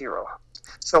Steve the hero.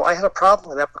 So I had a problem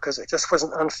with that because it just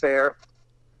wasn't unfair,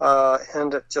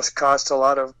 and it just caused a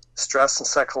lot of stress and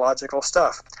psychological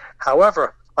stuff.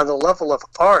 However, on the level of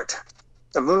art,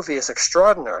 the movie is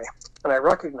extraordinary, and I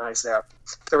recognize that.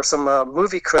 There were some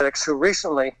movie critics who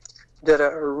recently did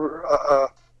a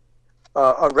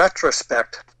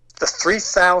retrospect, the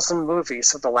 3,000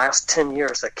 movies of the last 10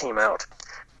 years that came out.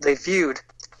 They viewed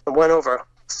and went over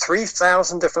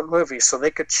 3,000 different movies so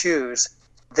they could choose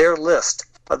their list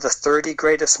of the 30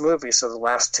 greatest movies of the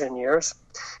last 10 years.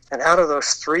 And out of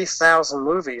those 3,000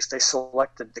 movies, they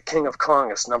selected The King of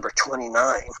Kong as number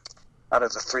 29 out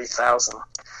of the 3,000.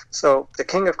 So The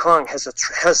King of Kong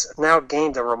has now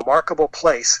gained a remarkable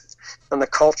place in the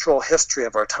cultural history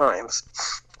of our times,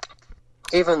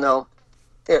 even though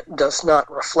it does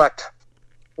not reflect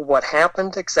what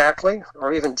happened exactly,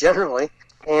 or even generally,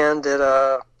 and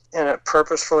it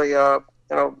purposefully,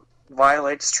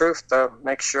 violates truth to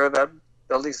make sure that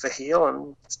Billy's the heel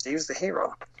and Steve's the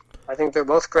hero. I think they're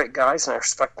both great guys, and I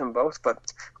respect them both, but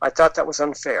I thought that was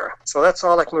unfair. So that's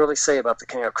all I can really say about The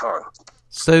King of Kong.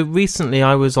 So recently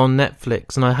I was on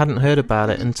Netflix, and I hadn't heard about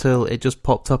it until it just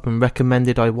popped up and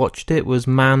recommended I watched it. It was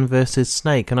Man vs.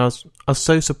 Snake, and I was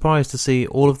so surprised to see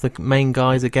all of the main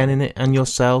guys again in it, and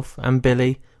yourself and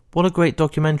Billy. What a great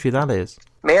documentary that is.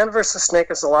 Man vs. Snake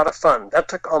is a lot of fun. That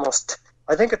took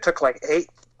I think it took like 8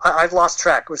 I've lost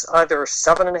track. It was either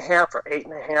 7.5 or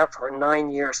 8.5 or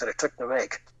 9 years that it took to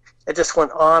make. It just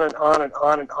went on and on and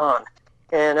on and on.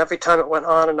 And every time it went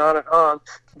on and on and on,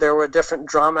 there were different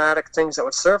dramatic things that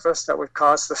would surface that would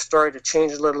cause the story to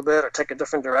change a little bit or take a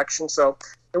different direction. So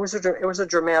it was a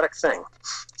dramatic thing.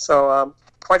 So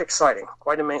quite exciting,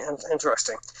 quite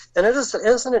interesting. And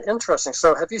isn't it interesting?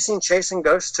 So have you seen Chasing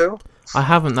Ghosts too? I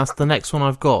haven't. That's the next one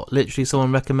I've got. Literally,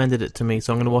 someone recommended it to me,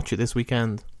 so I'm going to watch it this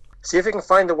weekend. See if you can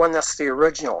find the one that's the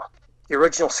original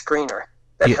screener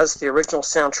that has the original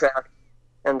soundtrack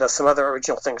and some other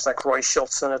original things like Roy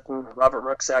Schultz in it and Robert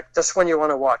Rucksack. That's one you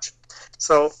want to watch.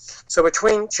 So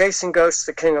between Chasing Ghosts,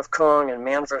 The King of Kong, and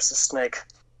Man vs. Snake,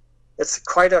 it's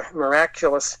quite a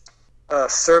miraculous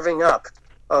serving up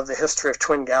of the history of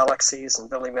Twin Galaxies and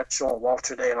Billy Mitchell and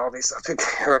Walter Day and all these other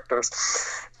characters,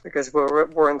 because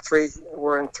we're in three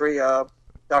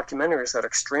documentaries that are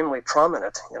extremely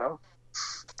prominent,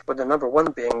 with the number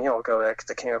one being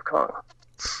The King of Kong.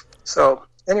 So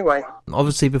anyway,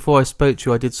 obviously before I spoke to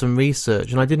you I did some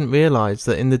research, and I didn't realise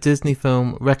that in the Disney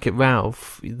film Wreck-It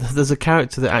Ralph there's a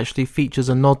character that actually features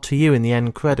a nod to you in the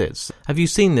end credits. Have you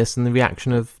seen this and the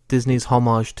reaction of Disney's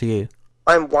homage to you?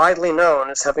 I'm widely known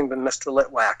as having been Mr.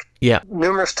 Litwack. Yeah.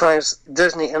 Numerous times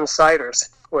Disney insiders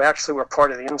who actually were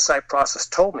part of the inside process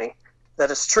told me that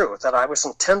it's true, that I was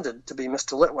intended to be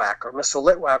Mr. Litwack, or Mr.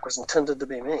 Litwack was intended to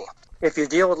be me. If you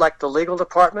deal with like the legal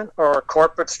department or a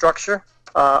corporate structure,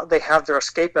 they have their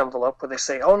escape envelope where they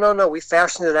say, oh, no, we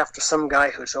fashioned it after some guy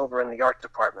who's over in the art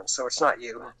department, so it's not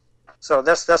you. So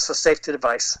that's a safety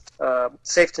device,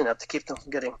 safety net to keep them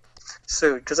from getting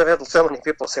sued. Because I've had so many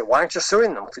people say, why aren't you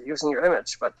suing them for using your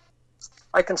image? But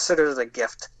I considered it a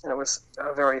gift, and it was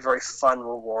a very, very fun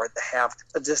reward to have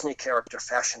a Disney character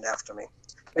fashioned after me.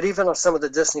 But even on some of the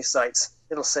Disney sites,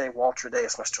 it'll say Walter Day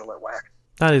is Mr. Litwack.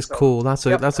 That is cool. That's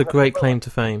a great claim to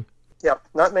fame. Yeah,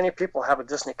 not many people have a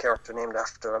Disney character named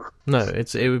after them. No,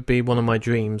 it would be one of my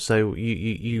dreams, so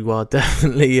you are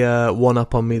definitely one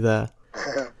up on me there.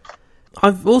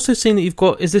 I've also seen that you've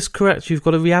got, is this correct, you've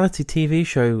got a reality TV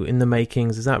show in the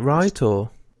makings, is that right?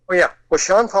 Or? Oh yeah, well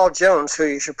Sean Paul Jones, who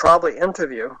you should probably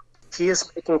interview, he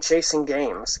is making Chasing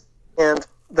Games, and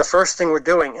the first thing we're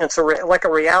doing, it's like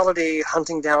a reality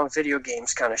hunting down video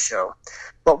games kind of show,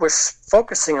 but we're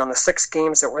focusing on the 6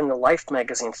 games that were in the Life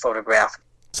magazine photograph.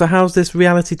 So how's this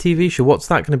reality TV show? What's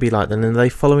that going to be like then? Are they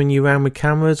following you around with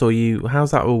cameras, or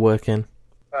how's that all working?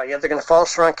 Yeah, they're going to follow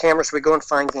us around cameras. We go and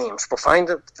find games.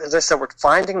 As I said, we're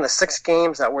finding the 6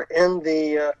 games that were in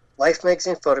the Life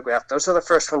magazine photograph. Those are the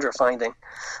first ones we're finding.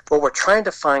 But we're trying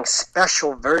to find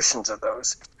special versions of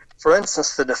those. For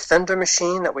instance, the Defender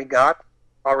machine that we got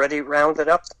already rounded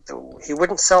up. He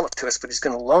wouldn't sell it to us, but he's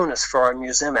going to loan us for our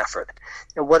museum effort.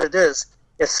 And what it is,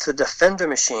 it's the Defender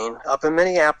machine up in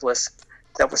Minneapolis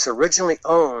that was originally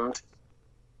owned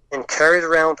and carried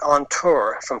around on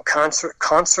tour from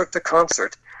concert to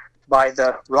concert by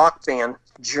the rock band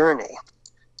Journey.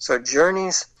 So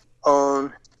Journey's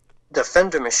own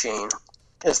Defender machine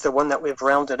is the one that we've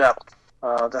rounded up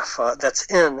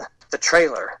that's in the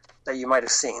trailer that you might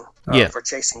have seen for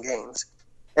Chasing Games.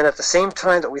 And at the same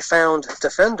time that we found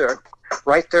Defender,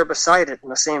 right there beside it in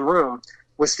the same room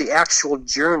was the actual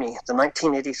Journey, the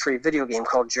 1983 video game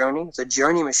called Journey, the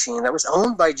Journey machine that was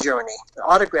owned by Journey,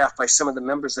 autographed by some of the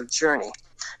members of Journey.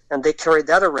 And they carried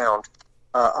that around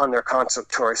on their concert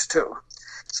tours too.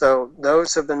 So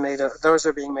those are being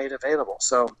made available.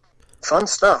 So fun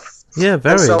stuff. Yeah,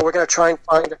 very. And so we're going to try and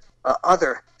find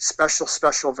other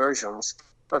special versions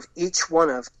of each one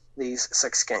of these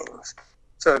 6 games.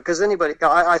 So, because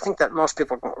I think that most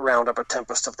people can round up a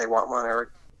Tempest if they want one,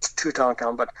 or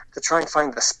Tutankhamun, but to try and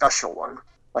find the special one,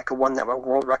 like a one that a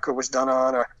world record was done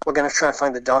on, or we're going to try and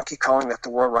find the Donkey Kong that the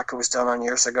world record was done on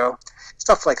years ago,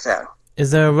 stuff like that.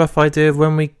 Is there a rough idea of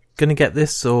when we're going to get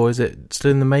this, or is it still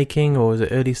in the making, or is it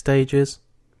early stages?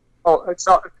 Oh, it's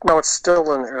not. No, it's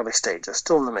still in the early stages,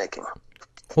 still in the making.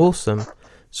 Awesome.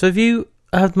 So have you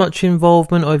had much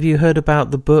involvement, or have you heard about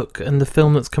the book and the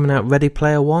film that's coming out, Ready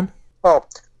Player One? Oh,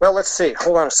 well, let's see.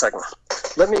 Hold on a second.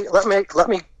 Let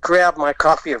me grab my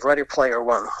copy of Ready Player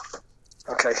One.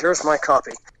 Okay, here's my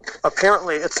copy.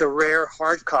 Apparently, it's a rare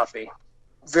hard copy.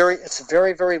 It's a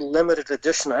very, very limited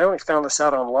edition. I only found this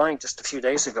out online just a few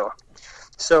days ago.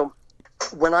 So,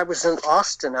 when I was in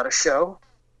Austin at a show,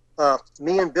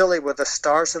 me and Billy were the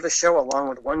stars of the show, along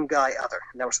with one guy other,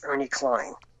 and that was Ernie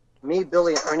Klein. Me,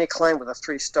 Billy, and Ernie Klein were the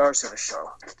 3 stars of the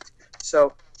show.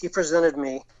 So, he presented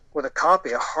me with a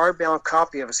hardbound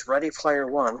copy of his Ready Player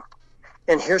One,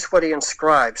 and here's what he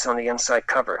inscribes on the inside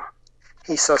cover.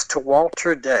 He says, "To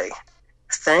Walter Day,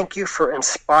 thank you for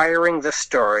inspiring this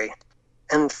story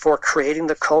and for creating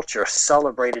the culture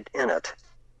celebrated in it.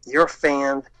 Your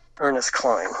fan, Ernest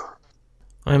Cline.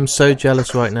 I'm so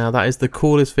jealous right now. That is the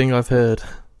coolest thing I've heard.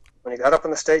 When he got up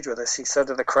on the stage with us, he said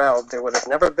to the crowd, there would have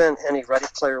never been any Ready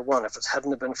Player One if it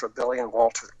hadn't have been for Billy and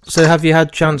Walter. So have you had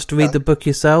a chance to read the book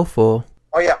yourself, or?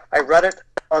 Oh yeah, I read it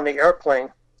on the airplane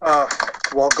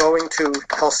while going to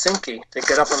Helsinki to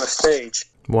get up on the stage.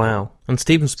 Wow. And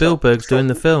Steven Spielberg's doing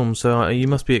the film, so you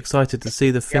must be excited to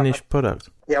see the finished product.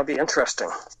 Yeah, it'll be interesting.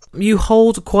 You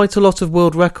hold quite a lot of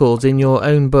world records in your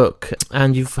own book,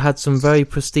 and you've had some very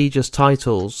prestigious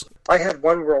titles. I had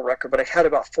one world record, but I had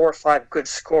about 4 or 5 good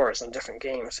scores in different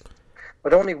games.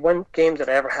 But only one game did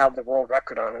I ever have the world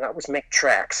record on, and that was Make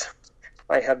Tracks.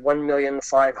 I had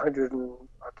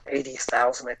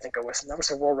 1,580,000, I think it was. And that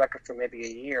was a world record for maybe a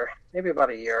year, maybe about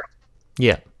a year.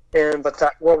 Yeah. But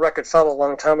that world record fell a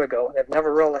long time ago, and I've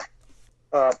never really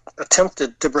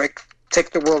attempted to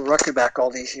take the world record back all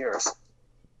these years.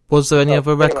 Was there any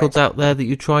other records out there that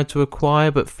you tried to acquire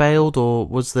but failed, or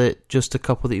was there just a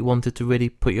couple that you wanted to really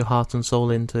put your heart and soul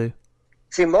into?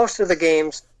 See, most of the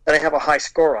games that I have a high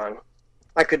score on,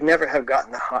 I could never have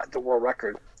gotten the world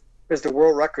record, because the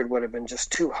world record would have been just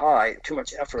too high, too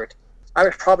much effort. I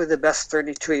was probably the best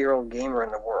 32-year-old gamer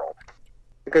in the world,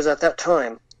 because at that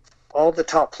time, all the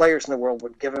top players in the world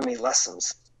were giving me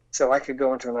lessons, so I could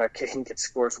go into an arcade and get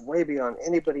scores way beyond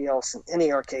anybody else in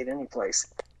any arcade, any place.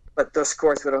 But those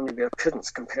scores would only be a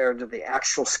pittance compared to the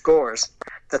actual scores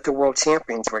that the world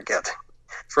champions would get.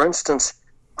 For instance,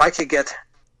 I think I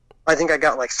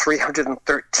got like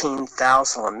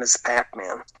 313,000 on Ms.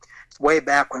 Pac-Man, way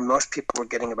back when most people were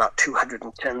getting about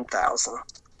 210,000.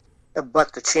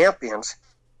 But the champions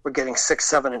were getting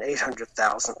 600,000, 700,000, and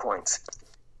 800,000 points.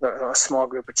 A small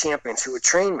group of champions who would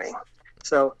train me.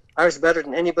 So I was better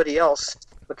than anybody else,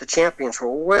 but the champions were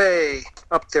way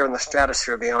up there in the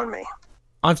stratosphere beyond me.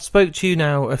 I've spoke to you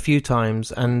now a few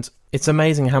times, and it's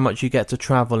amazing how much you get to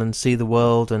travel and see the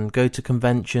world and go to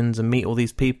conventions and meet all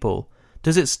these people.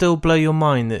 Does it still blow your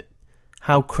mind that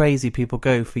how crazy people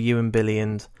go for you and Billy,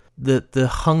 and the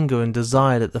hunger and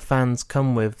desire that the fans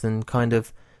come with, and kind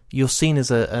of you're seen as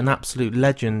an absolute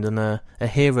legend and a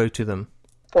hero to them?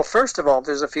 Well, first of all,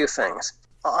 there's a few things.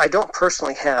 I don't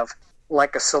personally have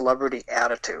like a celebrity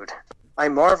attitude. I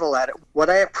marvel at it. What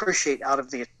I appreciate out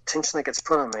of the attention that gets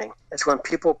put on me is when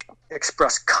people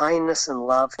express kindness and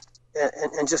love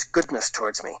and just goodness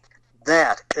towards me.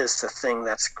 That is the thing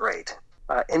that's great.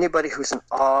 Anybody who's in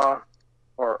awe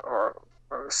or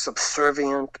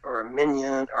subservient or a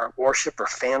minion or worship or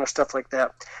fan or stuff like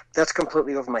that, that's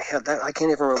completely over my head. I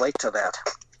can't even relate to that.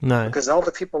 No. Because all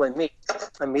the people I meet,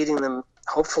 I'm meeting them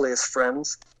hopefully as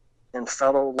friends and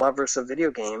fellow lovers of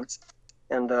video games.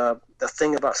 And the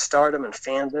thing about stardom and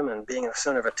fandom and being a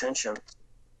center of attention,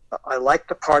 I like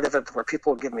the part of it where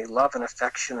people give me love and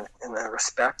affection and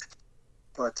respect.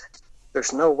 But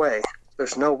there's no way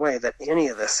that any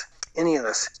of this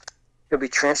could be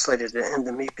translated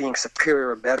into me being superior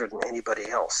or better than anybody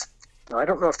else. Now, I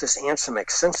don't know if this answer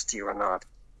makes sense to you or not,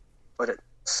 but it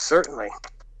certainly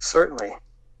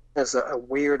is a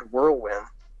weird whirlwind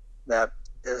that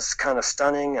is kind of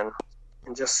stunning and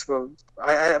just, but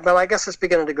I guess it's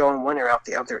beginning to go in one ear out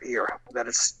the other ear, that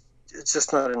it's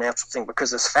just not a natural thing,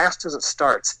 because as fast as it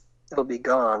starts, it'll be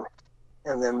gone,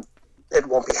 and then it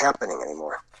won't be happening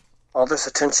anymore. All this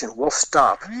attention will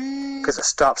stop, because it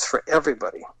stops for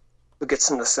everybody who gets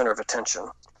in the center of attention.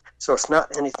 So it's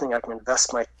not anything I can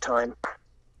invest my time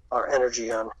or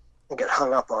energy on and get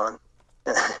hung up on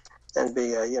and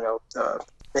be,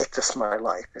 make this my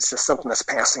life. It's just something that's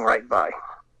passing right by.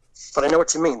 But I know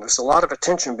what you mean. There's a lot of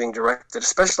attention being directed,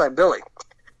 especially at Billy.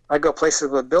 I go places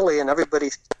with Billy, and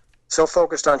everybody's so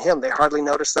focused on him, they hardly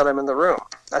notice that I'm in the room.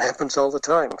 That happens all the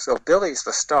time. So Billy's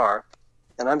the star,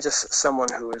 and I'm just someone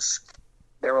who is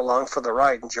there along for the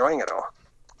ride, enjoying it all.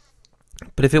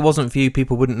 But if it wasn't for you,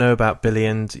 people wouldn't know about Billy,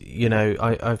 and,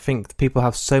 I think people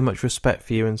have so much respect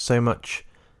for you and so much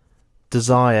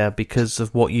desire because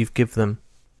of what you've given them.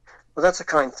 Well, that's a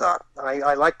kind thought.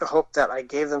 I like to hope that I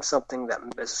gave them something that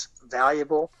is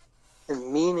valuable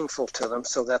and meaningful to them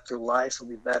so that their lives will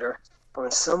be better or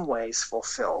in some ways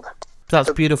fulfilled.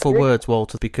 That's beautiful words,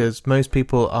 Walter, because most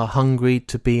people are hungry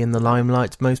to be in the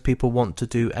limelight. Most people want to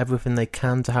do everything they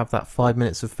can to have that 5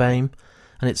 minutes of fame.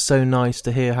 And it's so nice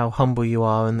to hear how humble you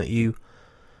are and that you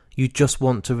just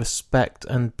want to respect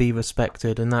and be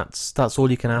respected. And that's all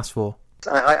you can ask for.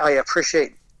 I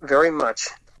appreciate very much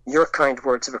your kind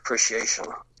words of appreciation.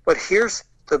 But here's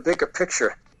the bigger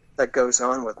picture that goes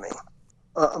on with me.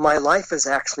 My life is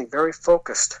actually very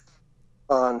focused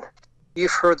on,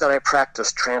 you've heard that I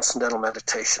practice transcendental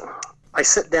meditation. I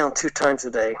sit down 2 times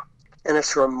a day, and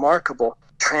it's remarkable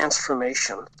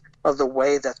transformation of the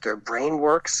way that their brain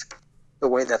works, the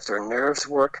way that their nerves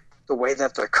work, the way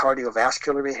that their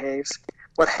cardiovascular behaves.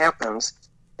 What happens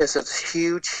is it's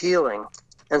huge healing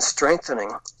and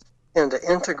strengthening and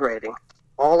integrating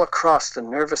all across the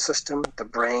nervous system, the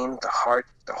brain, the heart,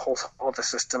 all the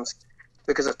systems,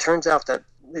 because it turns out that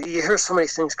you hear so many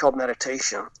things called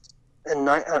meditation, and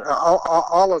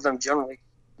all of them generally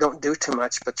don't do too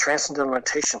much, but transcendental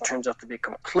meditation turns out to be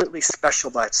completely special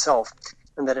by itself,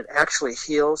 and that it actually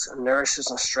heals and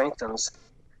nourishes and strengthens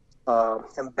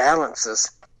and balances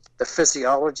the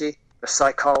physiology, the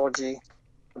psychology,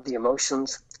 the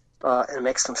emotions, and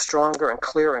makes them stronger and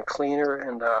clearer and cleaner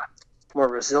and more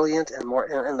resilient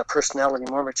and the personality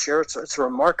more mature. It's a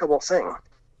remarkable thing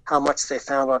how much they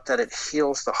found out that it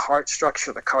heals the heart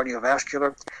structure, the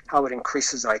cardiovascular, how it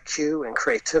increases IQ and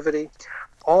creativity.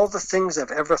 All the things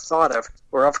I've ever thought of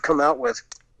or I've come out with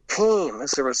came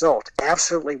as a result,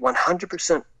 absolutely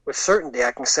 100% with certainty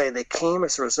I can say they came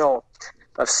as a result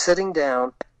of sitting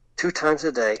down 2 times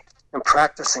a day and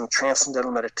practicing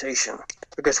transcendental meditation.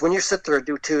 Because when you sit there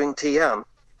doing TM,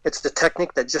 it's the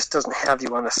technique that just doesn't have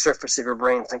you on the surface of your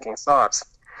brain thinking thoughts.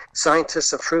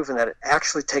 Scientists have proven that it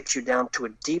actually takes you down to a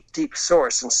deep, deep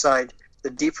source inside the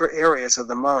deeper areas of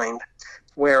the mind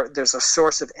where there's a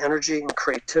source of energy and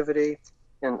creativity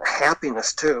and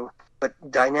happiness too, but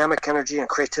dynamic energy and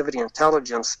creativity and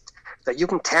intelligence that you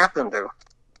can tap into.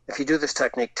 If you do this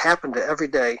technique, tap into every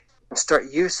day and start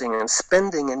using and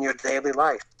spending in your daily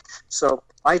life. So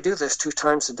I do this 2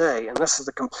 times a day, and this is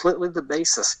completely the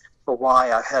basis for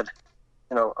why I've had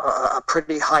a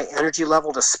pretty high energy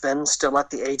level to spend still at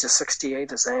the age of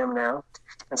 68 as I am now,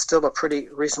 and still a pretty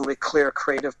reasonably clear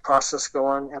creative process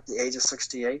going at the age of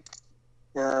 68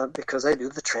 because I do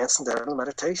the transcendental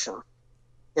meditation.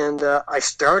 And I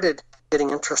started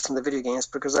getting interest in the video games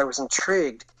because I was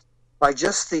intrigued by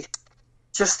just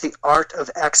the art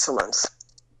of excellence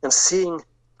and seeing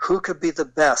who could be the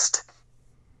best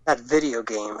at video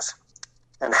games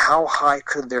and how high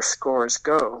could their scores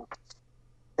go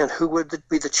and who would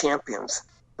be the champions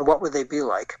and what would they be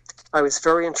like. I was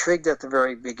very intrigued at the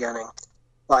very beginning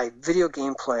by video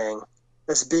game playing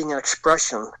as being an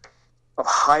expression of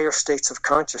higher states of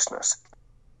consciousness,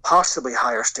 possibly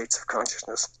higher states of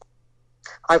consciousness.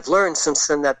 I've learned since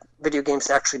then that video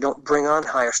games actually don't bring on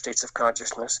higher states of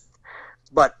consciousness,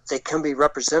 but they can be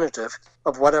representative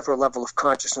of whatever level of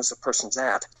consciousness a person's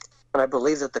at. And I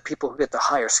believe that the people who get the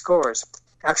higher scores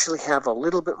actually have a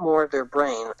little bit more of their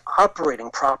brain operating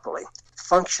properly,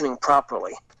 functioning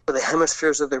properly, with the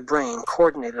hemispheres of their brain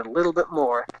coordinated a little bit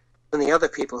more than the other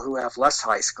people who have less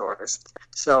high scores.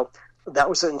 So that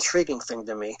was an intriguing thing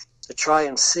to me, to try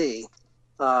and see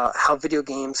how video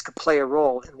games could play a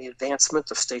role in the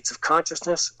advancement of states of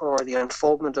consciousness or the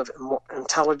unfoldment of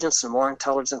intelligence and more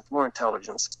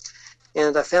intelligence.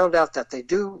 And I found out that they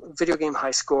do video game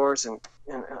high scores and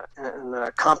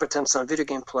competence on video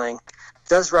game playing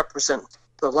does represent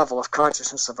the level of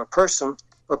consciousness of a person,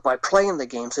 but by playing the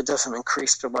games, it doesn't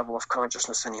increase their level of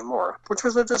consciousness anymore, which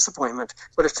was a disappointment,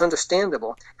 but it's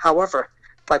understandable. However,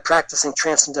 by practicing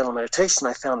transcendental meditation,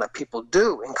 I found that people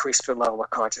do increase their level of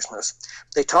consciousness.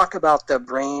 They talk about the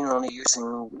brain only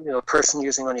using, a person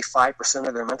using only 5%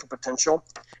 of their mental potential.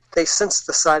 They since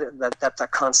decided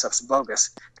that concept's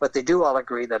bogus, but they do all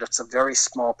agree that it's a very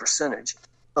small percentage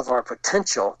of our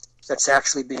potential that's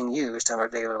actually being used in our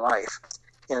daily life.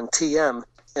 And TM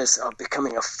is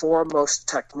becoming a foremost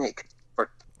technique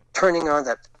for turning on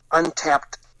that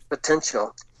untapped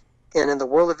potential. And in the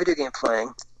world of video game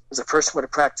playing, as a person would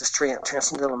have practiced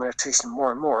transcendental meditation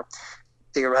more and more,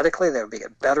 theoretically they would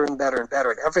get better and better and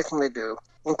better at everything they do,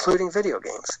 including video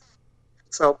games.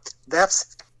 So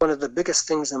that's one of the biggest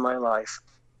things in my life,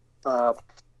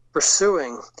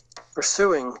 pursuing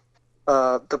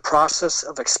the process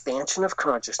of expansion of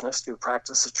consciousness through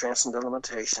practice of transcendental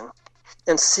meditation,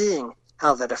 and seeing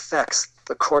how that affects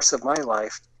the course of my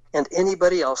life and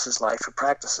anybody else's life who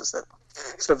practices it.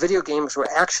 So video games were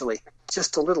actually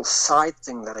just a little side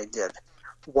thing that I did,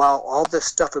 while all this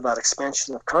stuff about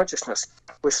expansion of consciousness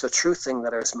was the true thing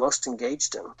that I was most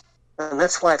engaged in. And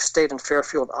that's why I've stayed in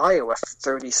Fairfield, Iowa for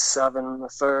 38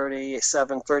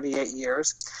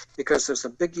 years, because there's a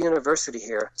big university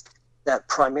here that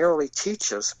primarily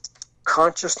teaches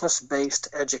consciousness-based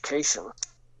education,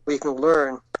 where you can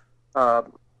learn,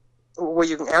 where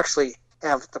you can actually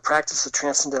have the practice of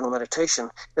transcendental meditation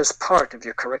as part of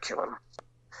your curriculum.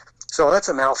 So that's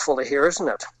a mouthful to hear, isn't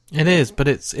it? It is, but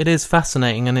it is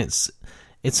fascinating, and it's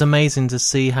amazing to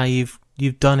see how you've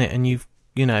done it, and you've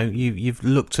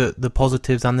looked at the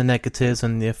positives and the negatives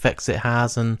and the effects it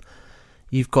has, and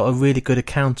you've got a really good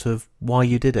account of why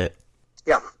you did it.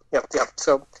 Yeah, Yep.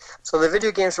 So the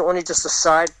video games are only just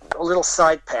a little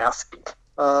side path.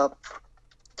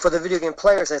 For the video game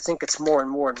players, I think it's more and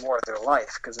more of their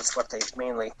life, because it's what they've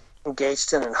mainly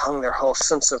engaged in and hung their whole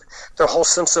sense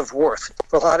of worth.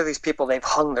 For a lot of these people, they've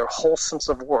hung their whole sense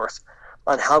of worth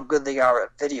on how good they are at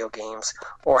video games,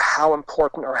 or how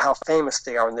important or how famous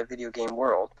they are in the video game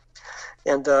world,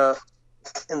 and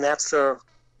that's the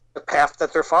path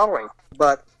that they're following.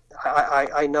 But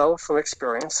I know from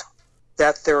experience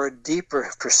that there are deeper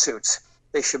pursuits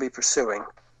they should be pursuing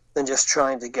than just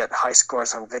trying to get high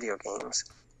scores on video games.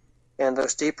 And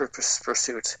those deeper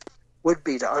pursuits would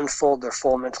be to unfold their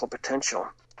full mental potential,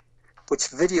 which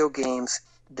video games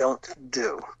don't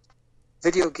do.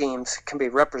 Video games can be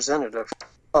representative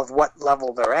of what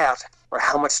level they're at or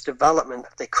how much development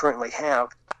they currently have,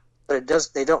 but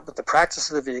the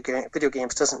practice of the video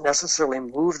games doesn't necessarily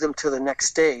move them to the next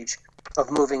stage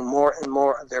of moving more and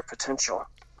more of their potential.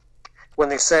 When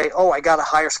they say, "Oh, I got a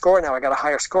higher score now,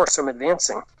 so I'm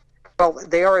advancing." Well,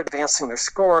 they are advancing their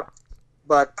score,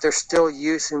 but they're still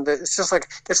using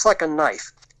it's like a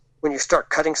knife. When you start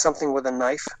cutting something with a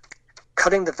knife,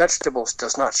 cutting the vegetables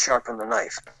does not sharpen the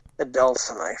knife. It dulls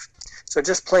the knife. So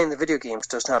just playing the video games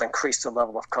does not increase the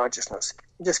level of consciousness.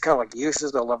 It just kind of like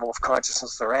uses the level of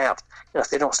consciousness they're at. If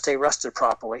they don't stay rested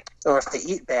properly, or if they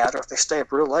eat bad, or if they stay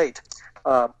up real late,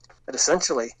 it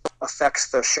essentially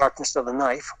affects the sharpness of the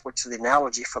knife, which is the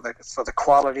analogy for the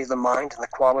quality of the mind and the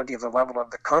quality of the level of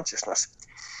the consciousness.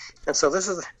 And so this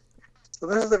is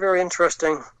a very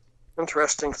interesting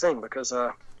thing, because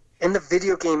in the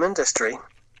video game industry,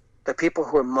 the people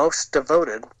who are most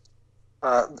devoted,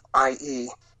 i.e.,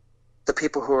 the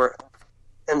people who are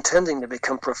intending to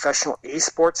become professional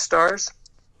esports stars,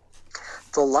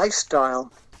 the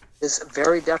lifestyle is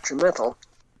very detrimental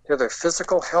to their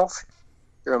physical health,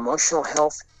 their emotional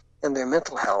health, and their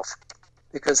mental health.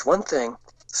 Because one thing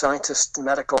scientists and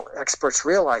medical experts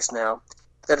realize now,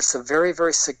 that it's a very,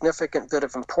 very significant bit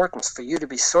of importance for you to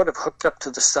be sort of hooked up to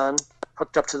the sun,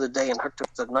 hooked up to the day, and hooked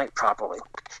up to the night properly.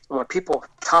 And when people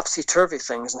topsy-turvy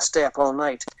things and stay up all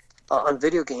night on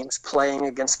video games playing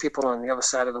against people on the other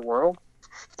side of the world,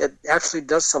 it actually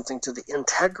does something to the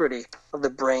integrity of the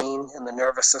brain and the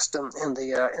nervous system and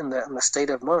the state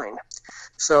of mind.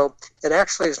 So it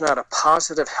actually is not a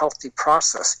positive, healthy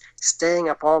process. Staying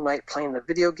up all night playing the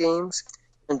video games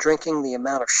and drinking the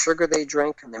amount of sugar they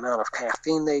drink and the amount of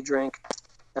caffeine they drink,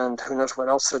 and who knows what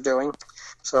else they're doing.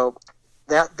 So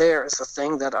that there is a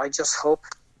thing that I just hope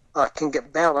can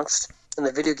get balanced in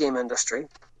the video game industry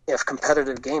if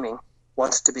competitive gaming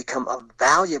wants to become a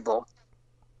valuable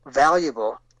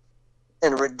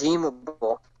and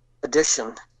redeemable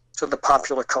addition to the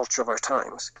popular culture of our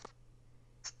times.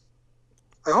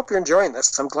 I hope you're enjoying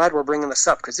this. I'm glad we're bringing this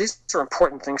up, because these are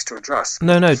important things to address.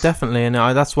 No, definitely, and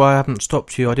that's why I haven't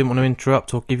stopped you. I didn't want to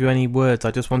interrupt or give you any words.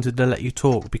 I just wanted to let you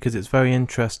talk, because it's very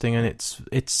interesting, and it's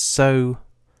so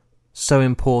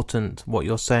important what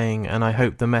you're saying, and I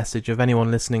hope the message of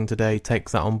anyone listening today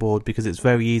takes that on board, because it's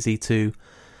very easy to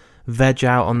veg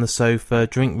out on the sofa,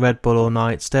 drink Red Bull all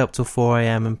night, stay up till 4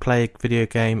 a.m. and play a video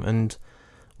game and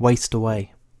waste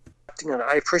away.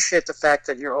 I appreciate the fact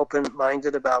that you're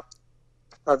open-minded about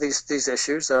these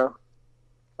issues.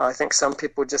 I think some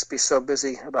people would just be so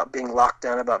busy about being locked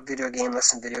down about video game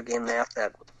this and video game that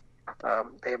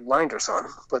they have blinders on.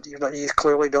 But you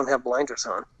clearly don't have blinders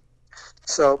on.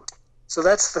 So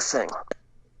that's the thing.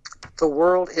 The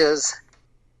world is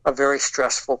a very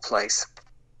stressful place.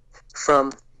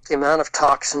 From the amount of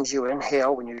toxins you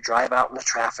inhale when you drive out in the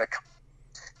traffic,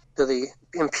 to the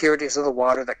impurities of the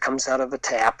water that comes out of the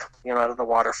tap, out of the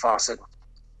water faucet,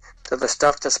 to the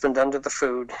stuff that's been done to the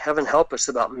food. Heaven help us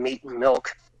about meat and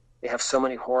milk. They have so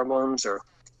many hormones or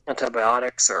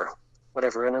antibiotics or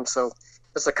whatever in them. So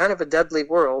it's a kind of a deadly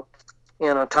world.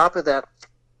 And on top of that,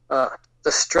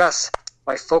 the stress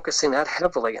by focusing that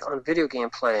heavily on video game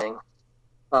playing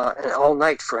and all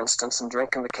night, for instance, and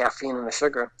drinking the caffeine and the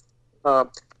sugar,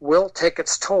 will take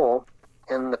its toll.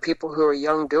 And the people who are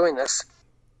young doing this,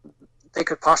 they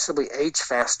could possibly age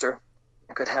faster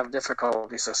and could have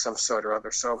difficulties of some sort or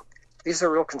other. So these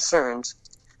are real concerns.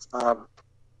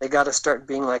 They got to start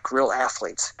being like real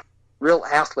athletes. Real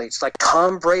athletes, like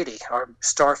Tom Brady, our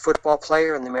star football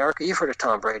player in America. You've heard of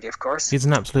Tom Brady, of course. He's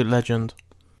an absolute legend.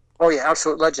 Oh yeah,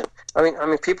 absolute legend. I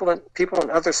mean, people in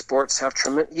other sports have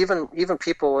even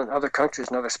people in other countries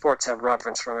and other sports have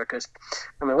reverence for him, because,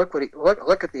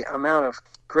 look at the amount of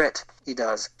grit he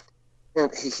does,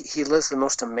 and he lives the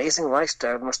most amazing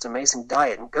lifestyle, the most amazing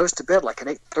diet, and goes to bed like at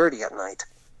 8:30 at night.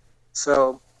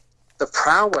 So, the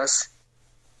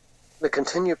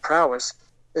continued prowess,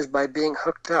 is by being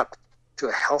hooked up to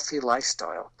a healthy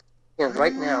lifestyle, And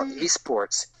right now,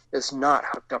 esports is not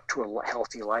hooked up to a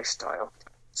healthy lifestyle.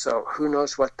 So who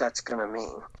knows what that's going to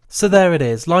mean. So there it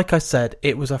is. Like I said,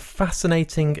 it was a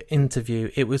fascinating interview.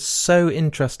 It was so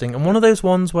interesting. And one of those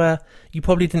ones where you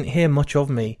probably didn't hear much of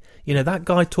me. You know, that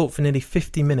guy talked for nearly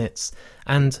 50 minutes.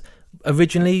 And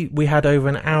originally we had over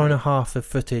an hour and a half of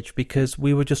footage because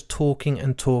we were just talking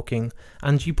and talking.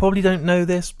 And you probably don't know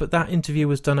this, but that interview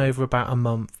was done over about a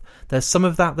month. There's some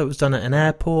of that was done at an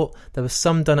airport, there was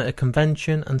some done at a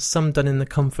convention, and some done in the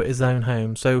comfort of his own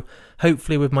home. So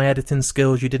hopefully with my editing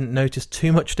skills you didn't notice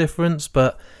too much difference,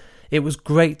 but it was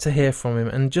great to hear from him,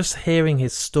 and just hearing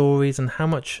his stories and how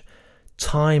much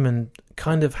time and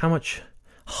kind of how much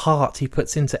heart he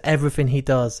puts into everything he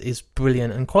does is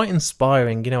brilliant and quite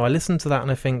inspiring. You know, I listen to that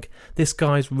and I think this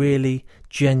guy's really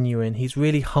genuine, he's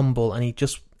really humble, and he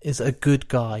just is a good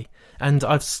guy. And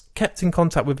I've kept in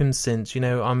contact with him since. You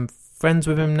know, I'm friends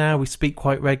with him now, we speak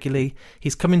quite regularly.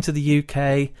 He's coming to the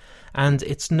UK, and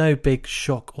it's no big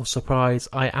shock or surprise.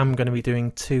 I am going to be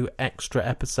doing 2 extra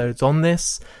episodes on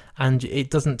this, and it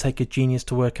doesn't take a genius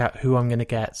to work out who I'm going to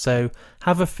get. So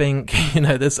have a think. You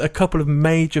know, there's a couple of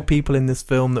major people in this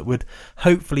film that would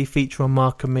hopefully feature on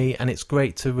Mark and Me, and it's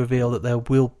great to reveal that they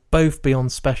will both be on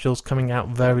specials coming out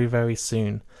very, very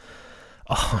soon.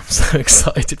 Oh, I'm so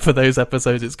excited for those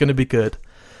episodes. It's going to be good.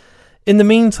 In the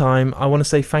meantime, I want to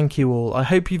say thank you all. I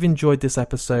hope you've enjoyed this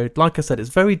episode. Like I said, it's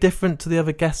very different to the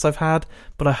other guests I've had,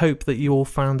 but I hope that you all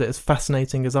found it as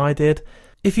fascinating as I did.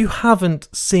 If you haven't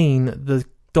seen the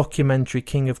documentary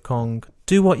King of Kong,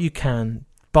 do what you can.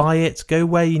 Buy it, go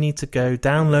where you need to go,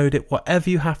 download it, whatever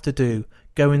you have to do,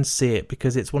 go and see it,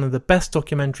 because it's one of the best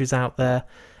documentaries out there.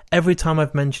 Every time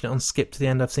I've mentioned it on Skip to the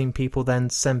End, I've seen people then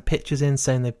send pictures in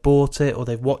saying they've bought it or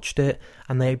they've watched it,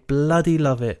 and they bloody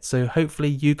love it. So hopefully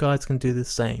you guys can do the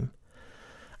same.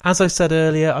 As I said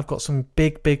earlier, I've got some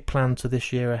big plans for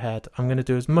this year ahead. I'm going to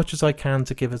do as much as I can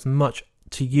to give as much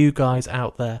to you guys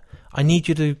out there. I need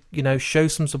you to, you know, show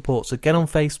some support. So get on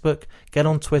Facebook, get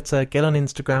on Twitter, get on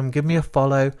Instagram, give me a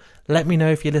follow. Let me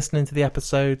know if you're listening to the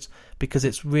episodes, because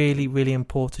it's really, really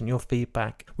important, your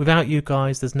feedback. Without you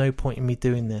guys, there's no point in me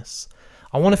doing this.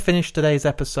 I want to finish today's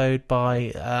episode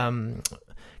by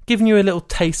giving you a little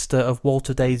taster of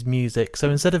Walter Day's music. So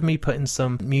instead of me putting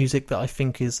some music that I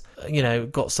think is, you know,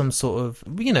 got some sort of,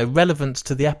 you know, relevance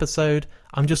to the episode,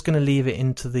 I'm just going to leave it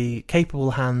into the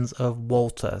capable hands of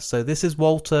Walter. So this is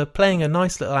Walter playing a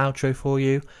nice little outro for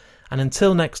you. And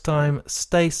until next time,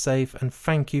 stay safe, and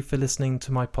thank you for listening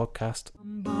to my podcast.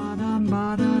 Ba-dum,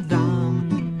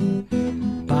 ba-da-dum.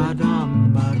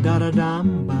 Ba-dum,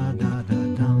 ba-da-da-dum.